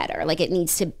and better. It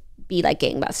needs to be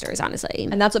gangbusters, honestly.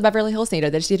 And that's what Beverly Hills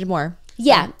needed. They just needed more.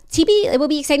 Yeah. TB, it will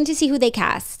be exciting to see who they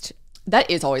cast.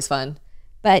 That is always fun.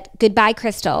 But goodbye,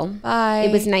 Crystal. Bye.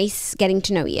 It was nice getting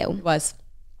to know you. It was.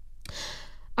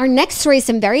 Our next story is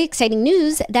some very exciting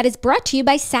news that is brought to you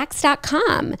by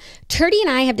Saks.com. Turdy and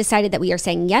I have decided that we are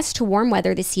saying yes to warm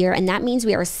weather this year, and that means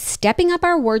we are stepping up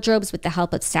our wardrobes with the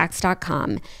help of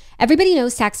Saks.com. Everybody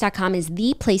knows Saks.com is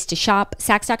the place to shop.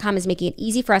 Saks.com is making it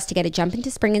easy for us to get a jump into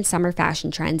spring and summer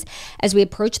fashion trends as we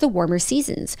approach the warmer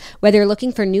seasons. Whether you're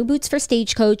looking for new boots for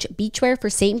Stagecoach, beachwear for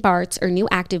St. Bart's, or new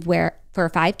activewear for a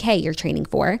 5K you're training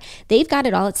for, they've got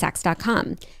it all at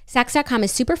Saks.com. Saks.com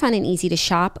is super fun and easy to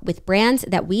shop with brands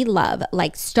that we love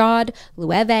like Staud,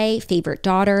 Loewe, Favorite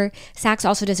Daughter. Saks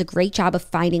also does a great job of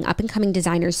finding up-and-coming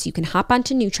designers so you can hop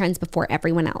onto new trends before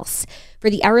everyone else. For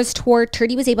the Eras Tour,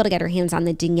 Turdy was able to get her hands on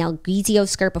the Danielle Guizio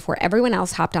skirt before everyone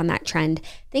else hopped on that trend,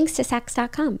 thanks to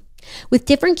Saks.com. With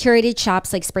different curated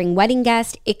shops like Spring Wedding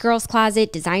Guest, It Girls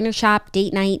Closet, Designer Shop,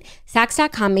 Date Night,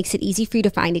 Saks.com makes it easy for you to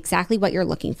find exactly what you're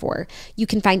looking for. You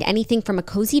can find anything from a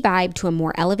cozy vibe to a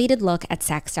more elevated look at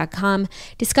Saks.com.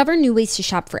 Discover new ways to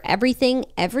shop for everything,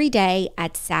 every day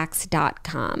at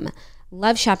Saks.com.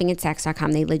 Love shopping at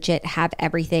Saks.com. They legit have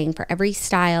everything for every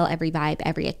style, every vibe,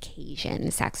 every occasion.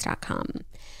 Saks.com.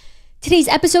 Today's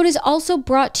episode is also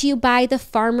brought to you by The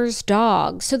Farmer's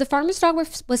Dog. So The Farmer's Dog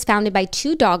was founded by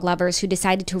 2 dog lovers who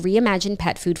decided to reimagine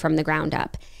pet food from the ground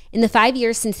up. In the 5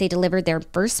 years since they delivered their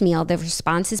first meal, the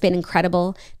response has been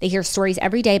incredible. They hear stories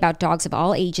every day about dogs of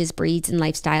all ages, breeds, and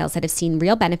lifestyles that have seen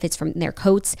real benefits from their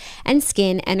coats and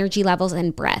skin, energy levels,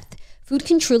 and breath. Food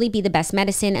can truly be the best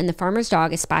medicine, and The Farmer's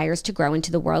Dog aspires to grow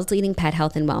into the world's leading pet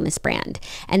health and wellness brand.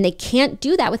 And they can't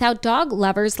do that without dog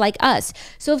lovers like us.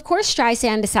 So of course,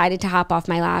 Streisand decided to hop off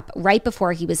my lap right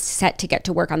before he was set to get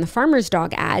to work on the Farmer's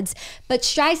Dog ads. But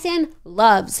Streisand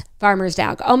loves Farmer's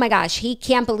Dog. Oh my gosh, he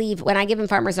can't believe when I give him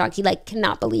Farmer's Dog, he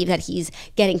cannot believe that he's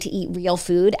getting to eat real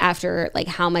food after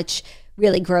how much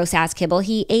really gross ass kibble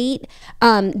he ate.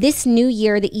 This new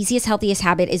year, the easiest, healthiest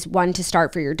habit is one to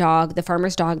start for your dog. The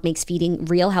Farmer's Dog makes feeding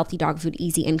real healthy dog food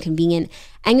easy and convenient,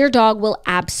 and your dog will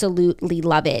absolutely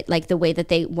love it. Like the way that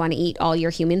they want to eat all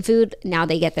your human food, now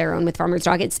they get their own with Farmer's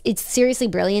Dog. It's seriously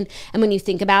brilliant. And when you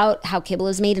think about how kibble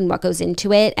is made and what goes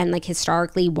into it, and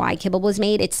historically why kibble was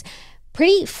made, it's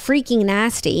pretty freaking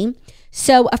nasty.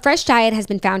 So a fresh diet has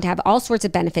been found to have all sorts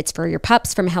of benefits for your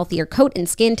pups, from healthier coat and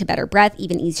skin to better breath,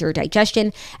 even easier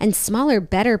digestion, and smaller,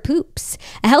 better poops.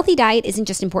 A healthy diet isn't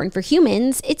just important for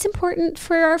humans, it's important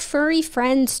for our furry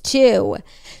friends too.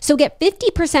 So get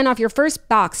 50% off your first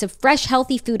box of fresh,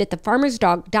 healthy food at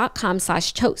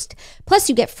thefarmersdog.com/toast. Plus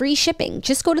you get free shipping.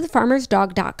 Just go to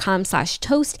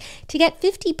thefarmersdog.com/toast to get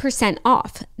 50%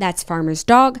 off. That's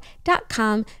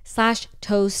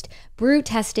farmersdog.com/toast. Brew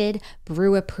tested,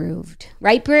 brew approved.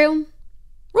 Right, Brew?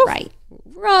 Roof. Right.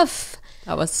 Rough.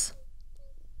 That was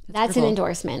That's an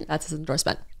endorsement. That's his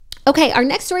endorsement. Okay, our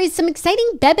next story is some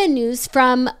exciting Bebe news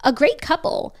from a great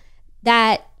couple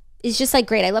that is just like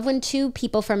great. I love when two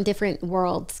people from different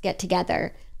worlds get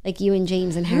together, like you and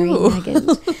James and Harry and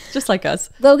Meghan. Just like us.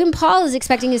 Logan Paul is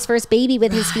expecting his first baby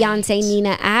with his fiancee,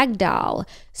 Nina Agdal.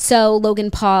 So Logan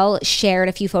Paul shared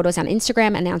a few photos on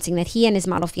Instagram announcing that he and his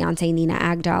model fiancee, Nina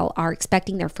Agdal, are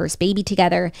expecting their first baby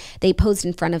together. They posed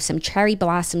in front of some cherry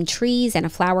blossom trees and a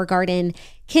flower garden,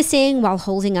 kissing while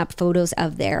holding up photos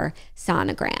of their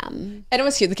sonogram. And it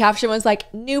was cute. The caption was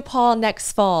like, new Paul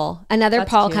next fall. Another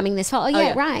Paul coming this fall. Oh, yeah,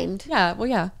 it rhymed. Yeah, well,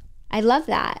 yeah. I love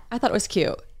that. I thought it was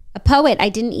cute. A poet. I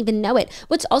didn't even know it.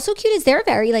 What's also cute is they're a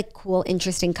very like cool,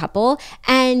 interesting couple.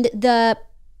 And the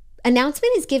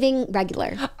announcement is giving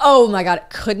regular. Oh my God.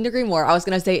 Couldn't agree more. I was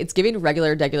going to say it's giving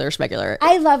regular, schmegular.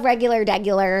 I love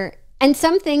regular. And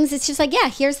some things it's just like, yeah,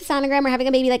 here's the sonogram. We're having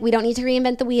a baby. Like we don't need to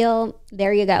reinvent the wheel.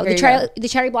 There you go. The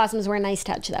cherry blossoms were a nice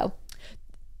touch though.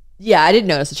 Yeah, I didn't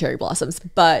notice the cherry blossoms,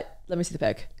 but let me see the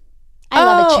pic. I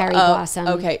love a cherry blossom.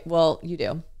 Okay. Well, you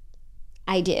do.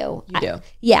 I do. You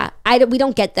do. We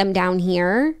don't get them down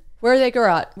here. Where do they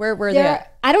grow at? Where are they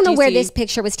at? I don't know where this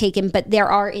picture was taken, but there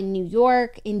are in New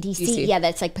York, in DC. Yeah,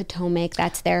 that's like Potomac.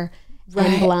 That's their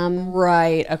emblem.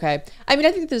 Right. Okay. I mean,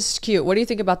 I think this is cute. What do you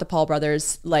think about the Paul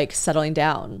brothers like settling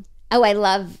down? Oh, I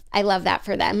love that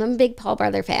for them. I'm a big Paul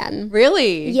brother fan.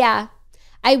 Really? Yeah.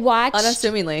 I watched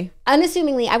Unassumingly,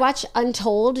 I watched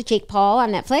Untold, Jake Paul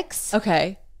on Netflix.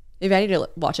 Okay. Maybe I need to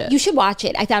watch it. You should watch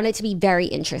it. I found it to be very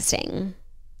interesting.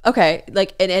 Okay,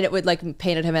 like and it would like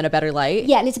painted him in a better light.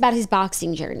 Yeah, and it's about his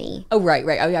boxing journey. Oh right.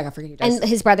 Oh yeah, I forget he does. And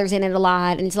his brother's in it a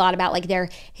lot, and it's a lot about like their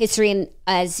history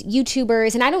as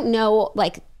YouTubers. And I don't know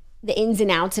like the ins and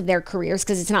outs of their careers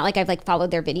because it's not like I've like followed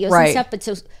their videos and stuff. But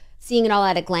so seeing it all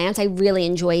at a glance, I really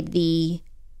enjoyed the.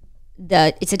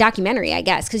 It's a documentary, I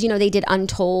guess, because they did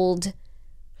Untold.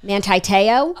 Manti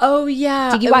Te'o. Oh yeah.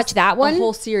 Did you watch that one? The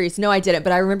whole series? No, I didn't,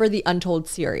 but I remember the Untold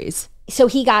series. So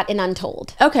he got an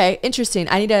Untold. Okay, interesting.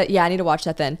 I need to watch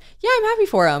that then. Yeah, I'm happy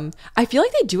for him. I feel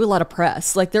like they do a lot of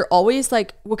press. Like they're always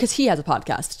like, well, because he has a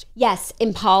podcast. Yes,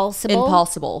 Impulsive.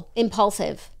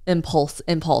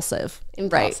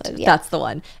 Right. Yeah. That's the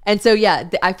one. And so yeah,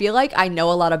 I feel like I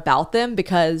know a lot about them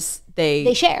because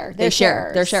they share. They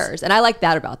share their shares, and I like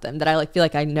that about them. That I feel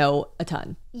like I know a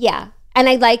ton. Yeah, and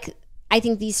I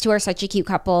think these two are such a cute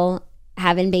couple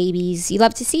having babies. You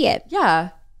love to see it.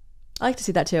 Yeah, I like to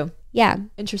see that too. Yeah.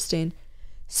 Interesting.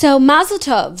 So Mazel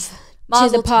Tov to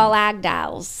the Paul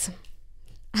Agdals.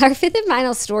 Our fifth and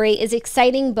final story is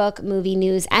exciting book, movie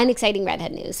news, and exciting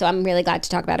redhead news. So I'm really glad to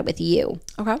talk about it with you.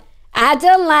 Okay. I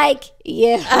don't like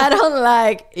you. I don't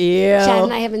like you. Shannon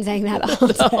and I have been saying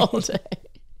that all day.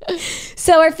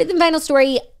 So our fifth and final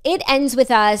story, it ends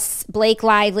with us. Blake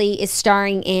Lively is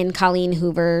starring in Colleen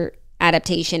Hoover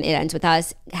adaptation. It Ends With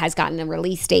Us has gotten a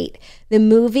release date. The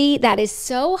movie that is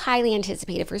so highly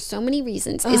anticipated for so many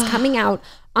reasons is coming out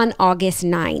on August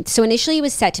 9th. So initially it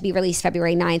was set to be released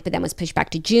February 9th, but then was pushed back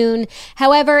to June.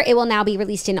 However, it will now be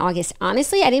released in August.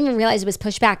 Honestly, I didn't even realize it was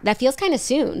pushed back. That feels kind of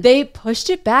soon. They pushed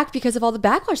it back because of all the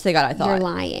backlash they got, I thought. You're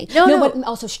lying. No. But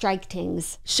also strike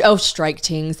tings. Strike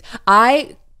tings.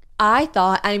 I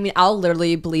thought, I mean, I'll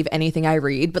literally believe anything I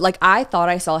read, but like I thought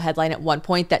I saw a headline at one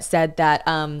point that said that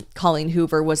Colleen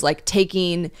Hoover was like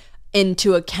taking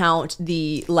into account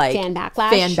the like fan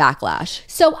backlash.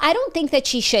 So I don't think that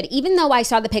she should, even though I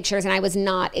saw the pictures and I was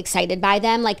not excited by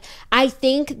them. Like I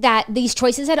think that these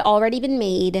choices had already been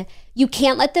made. You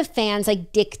can't let the fans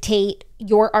like dictate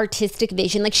your artistic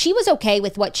vision. Like she was okay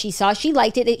with what she saw. She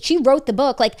liked it. She wrote the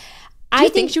book. Like I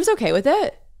think she was okay with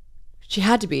it. She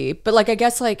had to be, but like I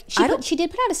guess like she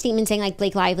did put out a statement saying like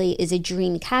Blake Lively is a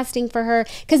dream casting for her.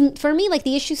 Because for me, like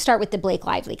the issues start with the Blake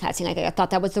Lively casting. Like I thought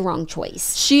that was the wrong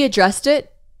choice. She addressed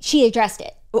it.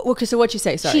 Okay, so what'd you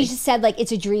say? Sorry, she just said like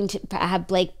it's a dream to have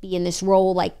Blake be in this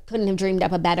role. Like couldn't have dreamed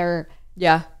up a better.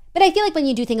 Yeah. But I feel like when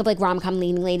you do think of like rom-com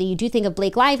leading lady, you do think of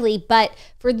Blake Lively. But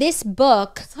for this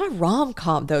book, it's not a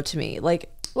rom-com though to me. Like.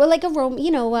 Well, like a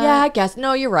yeah, I guess.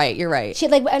 No, you're right. She,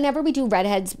 like, whenever we do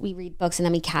redheads, we read books and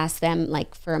then we cast them,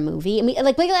 like, for a movie. And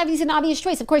like, Blake Lively's an obvious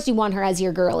choice. Of course, you want her as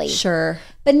your girly. Sure.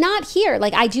 But not here.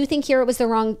 Like, I do think here it was the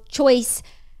wrong choice.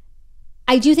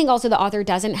 I do think also the author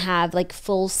doesn't have, like,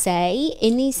 full say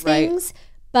in these things. Right.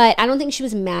 But I don't think she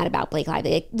was mad about Blake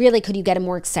Lively. Like, really, could you get a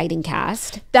more exciting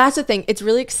cast? That's the thing. It's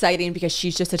really exciting because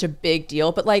she's just such a big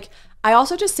deal. But, like, I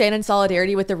also just stand in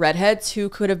solidarity with the redheads who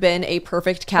could have been a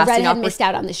perfect casting. A redhead missed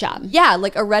out on the job. Yeah,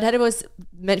 like a redhead was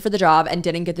meant for the job and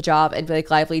didn't get the job. And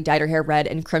Blake Lively dyed her hair red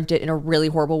and crimped it in a really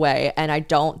horrible way. And I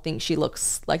don't think she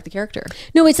looks like the character.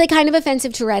 No, it's like kind of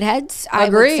offensive to redheads, I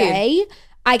would say.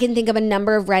 I can think of a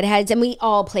number of redheads, and we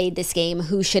all played this game.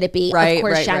 Who should it be? Right, of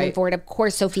course, right, Shannon right. Ford. Of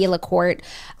course, Sophia LaCourte.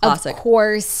 Classic. Of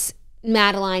course,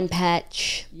 Madeline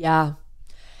Petch. Yeah.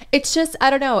 It's just, I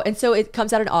don't know. And so it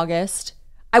comes out in August.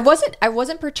 I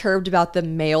wasn't perturbed about the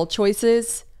male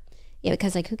choices. Yeah,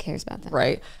 because like, who cares about them?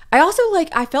 Right. I also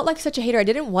I felt like such a hater. I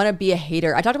didn't want to be a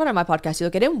hater. I talked about it on my podcast too.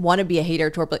 Like, I didn't want to be a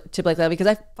hater to Blake Lively because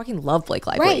I fucking love Blake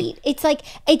Lively. Right. It's like,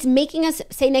 it's making us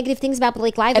say negative things about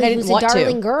Blake And I Lively, didn't who's a want to.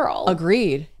 darling girl.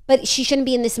 Agreed. But she shouldn't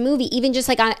be in this movie, even just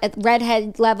like on a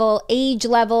redhead level, age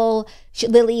level.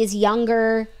 Lily is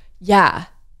younger. Yeah.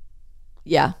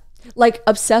 Yeah. Like,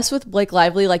 obsessed with Blake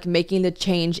Lively, like making the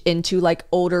change into like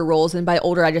older roles. And by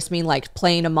older, I just mean like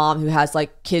playing a mom who has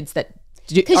like kids that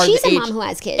because she's a mom who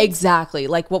has kids. Exactly.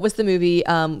 Like, what was the movie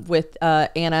with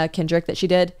Anna Kendrick that she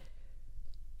did?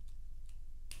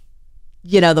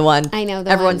 You know the one. I know the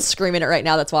Everyone's one. screaming it right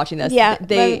now that's watching this. Yeah,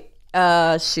 They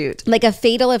shoot. Like A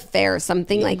Fatal Affair,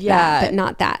 something like that, but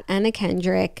not that. Anna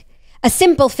Kendrick. A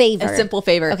Simple Favor. A Simple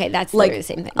Favor. Okay, that's like literally the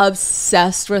same thing.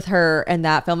 Obsessed with her and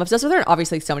that film. Obsessed with her in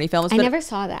obviously so many films. I but never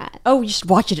saw that. oh, you should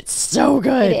watch it. It's so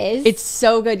good. It is? It's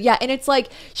so good. Yeah. And it's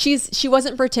like she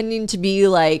wasn't pretending to be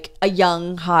like a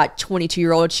young, hot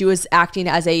 22-year-old. She was acting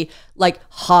as a like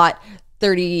hot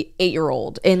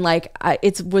 38-year-old. And like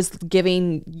it was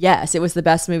giving, yes, it was the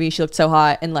best movie. She looked so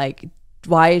hot. And like,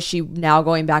 why is she now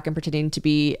going back and pretending to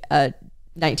be a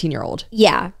 19-year-old?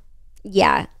 Yeah.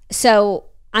 Yeah. So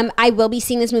I will be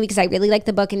seeing this movie because I really like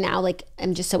the book, and now like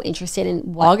I'm just so interested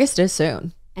in what. August is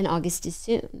soon. And August is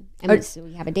soon. And so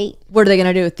we have a date. What are they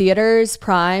going to do? Theaters,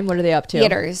 Prime? What are they up to?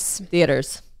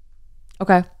 Theaters.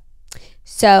 Okay.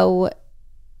 So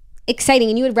exciting.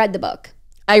 And you had read the book.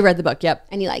 I read the book. Yep.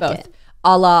 And you liked Both. it.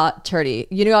 A la Turdy.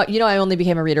 You know, I only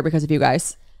became a reader because of you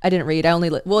guys. I didn't read. I only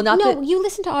you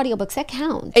listen to audiobooks. That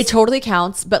counts. It totally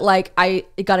counts, but like I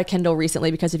got a Kindle recently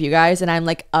because of you guys, and I'm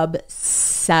like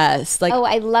obsessed. Like, oh,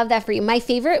 I love that for you.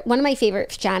 One of my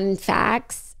favorite Shannon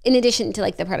facts, in addition to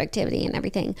like the productivity and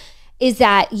everything, is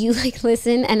that you like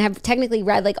listen and have technically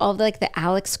read like all of the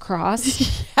Alex Cross.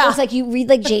 Yeah. It's like you read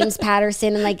like James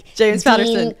Patterson and like James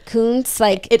Patterson, Kuntz.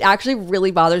 Like, it actually really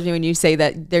bothers me when you say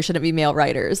that there shouldn't be male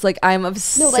writers. Like, I'm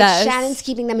obsessed. No, like Shannon's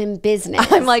keeping them in business.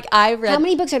 I'm like, I read. How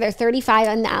many books are there? 35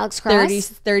 on the Alex Cross?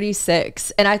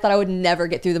 36. And I thought I would never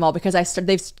get through them all because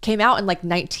they came out in like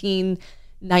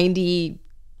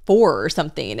 1994 or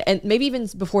something. And maybe even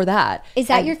before that. Is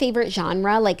that your favorite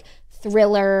genre? Like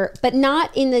thriller, but not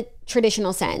in the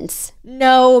traditional sense?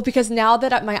 No, because now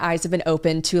that my eyes have been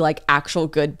opened to like actual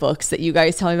good books that you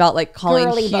guys tell me about, like Colleen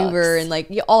Girly Hoover books. and like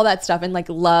all that stuff, and like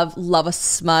love a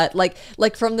smut, like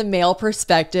from the male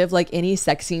perspective, like any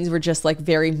sex scenes were just like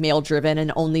very male driven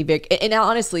and only big. And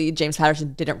honestly, James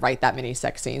Patterson didn't write that many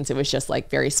sex scenes. It was just like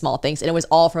very small things, and it was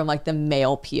all from like the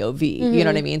male POV. You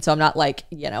know what I mean? So I'm not like,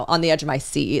 on the edge of my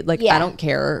seat. Like, I don't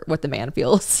care what the man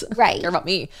feels. Right. I care about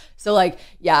me. So like,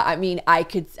 yeah, I mean, I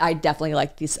definitely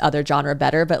like this other genre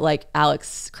better, but like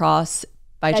Alex Cross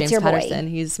by That's James your boy. Patterson,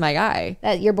 he's my guy.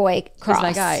 Your boy Cross. He's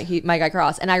my guy. My guy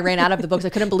Cross. And I ran out of the books. I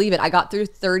couldn't believe it. I got through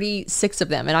 36 of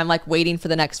them, and I'm like waiting for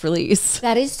the next release.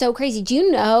 That is so crazy. Do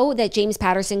you know that James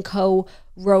Patterson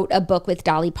co-wrote a book with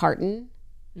Dolly Parton?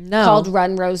 No. Called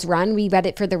Run Rose Run. We read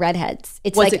it for the Redheads.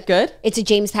 It's Was it good? It's a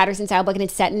James Patterson style book, and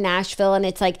it's set in Nashville, and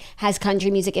it's like has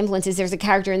country music influences. There's a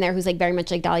character in there who's like very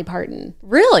much like Dolly Parton.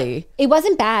 Really? It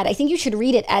wasn't bad. I think you should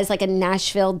read it as like a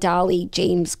Nashville Dolly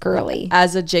James girly.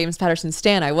 As a James Patterson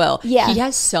stan, I will. Yeah. He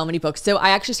has so many books. So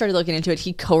I actually started looking into it.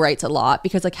 He co-writes a lot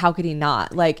because like how could he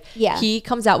not? Like he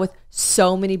comes out with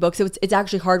so many books. It's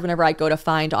actually hard whenever I go to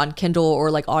find on Kindle or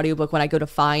like audiobook, when I go to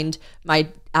find my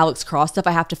Alex Cross stuff,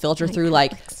 I have to filter through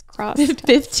like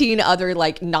 15 other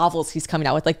like novels he's coming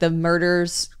out with, like the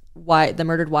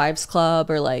Murdered Wives Club,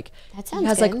 or like that sounds he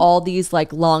has good. like all these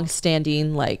like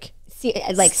long-standing like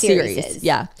series.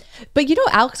 Yeah, but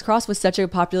Alex Cross was such a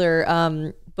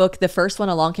popular book. The first one,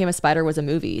 Along Came a Spider, was a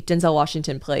movie. Denzel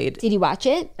Washington played. Did you watch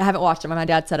it? I haven't watched it. My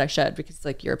dad said I should because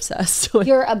like you're obsessed.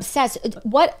 You're obsessed.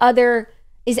 What other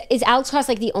is Alex Cross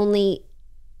like the only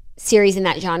series in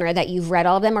that genre that you've read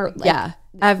all of them, or like yeah,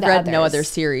 I've read no others? other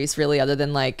series really other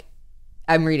than like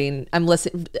I'm reading a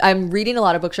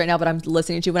lot of books right now, but I'm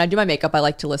listening to, when I do my makeup, I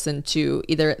like to listen to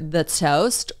either The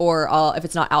Toast or if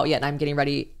it's not out yet and I'm getting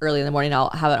ready early in the morning, I'll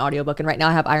have an audiobook. And right now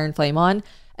I have Iron Flame on,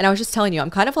 and I was just telling you, I'm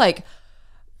kind of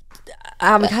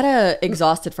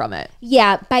exhausted from it.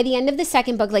 Yeah, by the end of the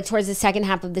second book, like towards the second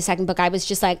half of the second book, I was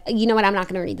just like, you know what, I'm not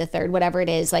going to read the third, whatever it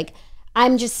is. Like,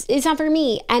 it's not for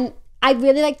me. And I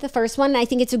really liked the first one. And I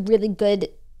think it's a really good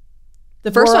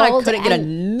The first one I world, couldn't get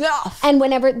enough. And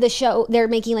whenever they're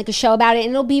making like a show about it, and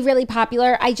it'll be really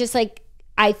popular, I just like,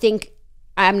 I think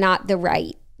I'm not the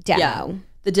right demo. Yeah.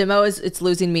 The demo it's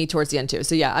losing me towards the end too.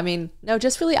 So yeah, I mean, no,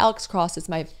 just really Alex Cross is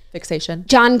my fixation.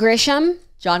 John Grisham,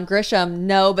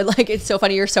 no, but like, it's so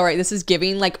funny. You're so right. This is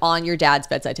giving like on your dad's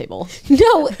bedside table.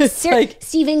 No, like,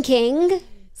 Stephen King.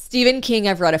 Stephen King,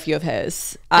 I've read a few of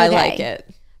his. I like it.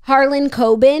 Harlan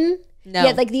Coben. No.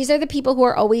 Yeah, like these are the people who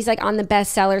are always like on the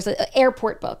bestsellers,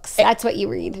 airport books. That's what you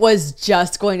read. Was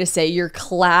just going to say your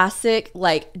classic,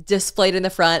 like displayed in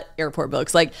the front airport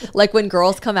books. Like when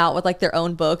girls come out with like their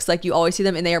own books, like you always see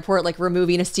them in the airport, like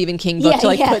removing a Stephen King book to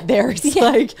like put theirs. Yeah.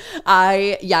 Like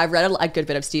I've read a good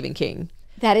bit of Stephen King.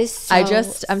 That is so,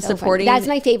 I'm supporting. Funny. That's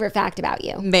my favorite fact about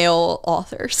you. Male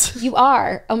authors. You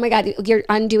are. Oh my God. You're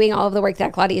undoing all of the work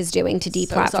that Claudia is doing to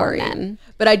deplatform them.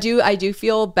 But I do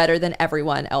feel better than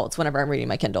everyone else whenever I'm reading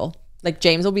my Kindle. Like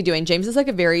James is like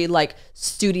a very like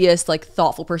studious, like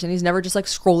thoughtful person. He's never just like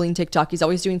scrolling TikTok. He's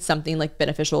always doing something like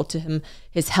beneficial to him,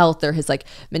 his health or his like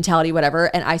mentality, whatever.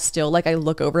 And I still like, I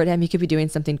look over at him, he could be doing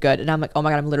something good. And I'm like, oh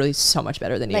my God, I'm literally so much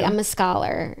better than you. Like I'm a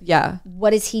scholar. Yeah.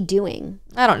 What is he doing?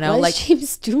 I don't know. What like is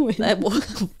James doing?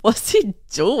 What's he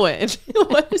doing?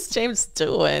 What is James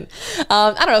doing?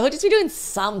 I don't know. He'll just be doing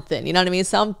something. You know what I mean?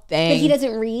 Something. But he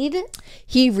doesn't read?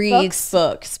 He reads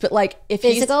books. But like if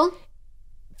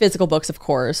physical books, of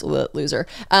course, loser.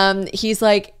 He's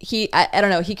like, I don't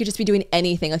know, he could just be doing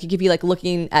anything. Like he could be like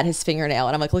looking at his fingernail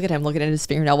and I'm like, look at him looking at his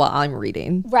fingernail while I'm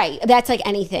reading. Right. That's like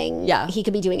anything. Yeah. He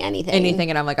could be doing anything. Anything.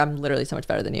 And I'm like, I'm literally so much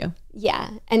better than you. Yeah.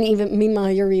 And even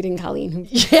meanwhile, you're reading Colleen.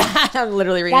 Yeah. I'm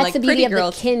literally reading that's like the beauty Pretty of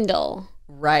Girls. The Kindle.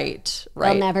 Right.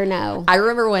 They'll never know. I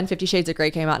remember when 50 Shades of Grey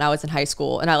came out and I was in high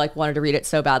school and I like wanted to read it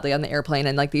so badly on the airplane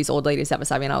and like these old ladies sat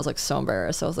beside me and I was like so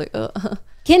embarrassed. So I was like,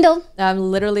 Kindle. I'm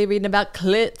literally reading about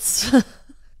clits.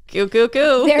 Coo.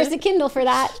 There's a Kindle for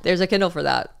that. There's a Kindle for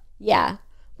that. Yeah.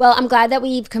 Well, I'm glad that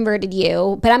we've converted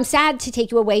you, but I'm sad to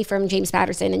take you away from James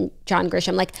Patterson and John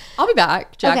Grisham. Like, I'll be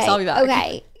back, Jax. Okay, I'll be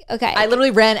back. Okay. I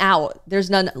literally ran out. There's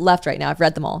none left right now. I've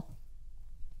read them all.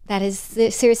 That is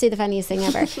seriously the funniest thing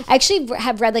ever. I actually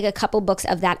have read like a couple books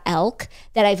of that ilk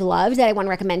that I've loved that I want to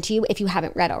recommend to you if you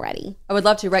haven't read already. I would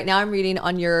love to. Right now I'm reading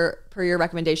per your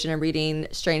recommendation, I'm reading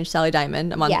Strange Sally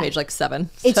Diamond. I'm on page like 7.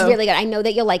 It's really good. I know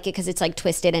that you'll like it because it's like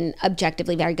twisted and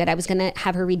objectively very good. I was going to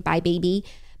have her read Bye Baby,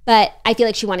 but I feel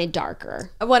like she wanted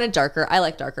darker. I wanted darker. I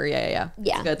like darker. Yeah.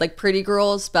 It's good. Like Pretty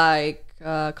Girls by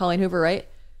Colleen Hoover, right?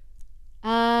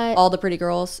 All the Pretty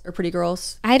Girls or Pretty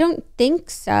Girls. I don't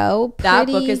think so. That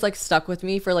book is like stuck with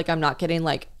me for like, I'm not kidding,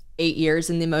 like 8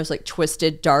 years in the most like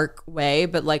twisted, dark way.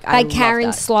 But like by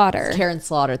Karen Slaughter. It's Karen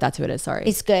Slaughter. That's who it is. Sorry.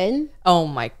 It's good. Oh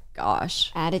my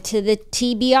gosh. Add it to the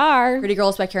TBR. Pretty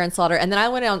Girls by Karen Slaughter. And then I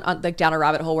went on like down a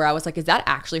rabbit hole where I was like, is that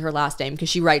actually her last name? Because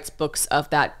she writes books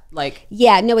of that like.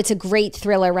 Yeah, no, it's a great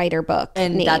thriller writer book.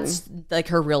 And that's like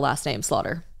her real last name,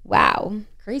 Slaughter. Wow.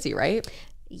 Crazy, right?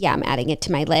 Yeah, I'm adding it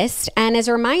to my list. And as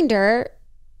a reminder,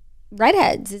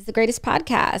 Redheads is the greatest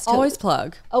podcast. Always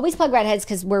plug Redheads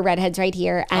because we're redheads right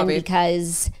here and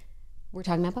because we're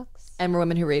talking about books. And we're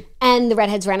women who read. And the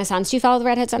Redheads Renaissance. Do you follow the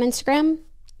Redheads on Instagram?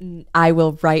 I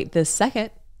will right this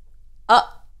second.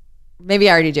 Maybe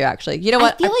I already do actually. You know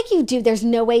what? I feel like you do. There's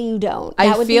no way you don't.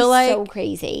 That would be like so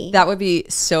crazy. That would be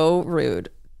so rude.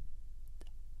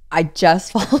 I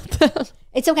just followed them.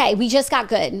 It's okay. We just got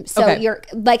good. So you're,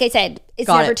 like I said, it's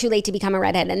never too late to become a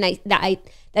redhead. And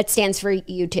that stands for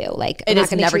you too. Like, I'm not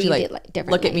going to treat you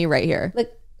differently. Look at me right here. Look,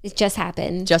 it just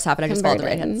happened. I just followed the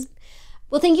redheads.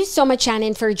 Well, thank you so much,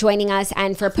 Shannon, for joining us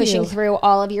and for pushing through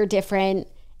all of your different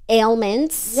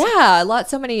ailments. Yeah,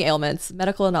 so many ailments,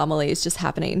 medical anomalies just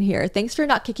happening here. Thanks for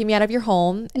not kicking me out of your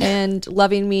home and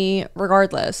loving me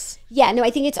regardless. Yeah, no, I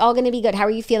think it's all going to be good. How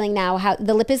are you feeling now? How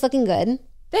the lip is looking good?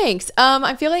 Thanks.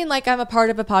 I'm feeling like I'm a part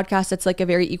of a podcast that's like a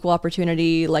very equal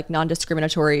opportunity, like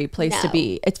non-discriminatory place to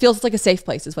be. It feels like a safe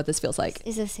place is what this feels like.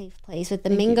 This is a safe place with the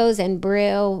Mingos and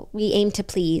Brew. We aim to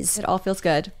please. It all feels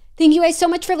good. Thank you guys so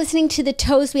much for listening to The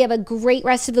Toast. We have a great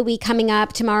rest of the week coming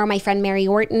up. Tomorrow, my friend Mary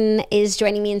Orton is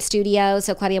joining me in studio.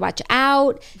 So Claudia, watch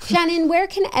out. Shannon, where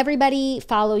can everybody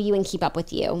follow you and keep up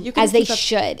with you? As they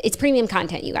should. It's premium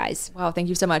content, you guys. Wow, thank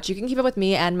you so much. You can keep up with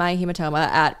me and my hematoma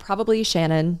at Probably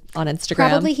Shannon on Instagram.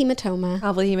 Probably Hematoma.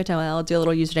 Probably Hematoma. I'll do a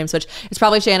little username switch. It's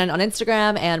Probably Shannon on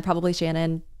Instagram and Probably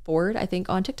Shannon Ford, I think,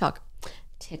 on TikTok.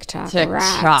 TikTok.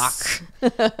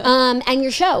 And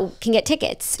your show can get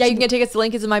tickets. Yeah, you can get tickets. The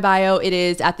link is in my bio. It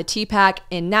is at the TPAC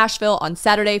in Nashville on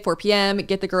Saturday, 4 p.m.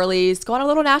 Get the girlies. Go on a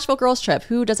little Nashville girls trip.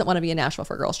 Who doesn't want to be in Nashville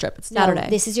for a girls trip? It's Saturday. No,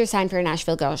 this is your sign for a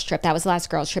Nashville girls trip. That was the last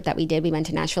girls trip that we did. We went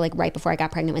to Nashville like right before I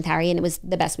got pregnant with Harry, and it was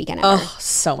the best weekend ever. Oh,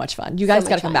 so much fun. You guys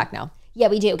got to come back now. Yeah,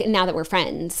 we do. Now that we're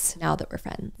friends. Now that we're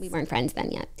friends. We weren't friends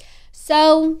then yet.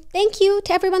 So thank you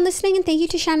to everyone listening, and thank you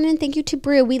to Shannon, and thank you to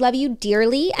Brew. We love you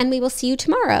dearly, and we will see you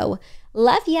tomorrow.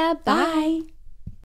 Love ya. Bye.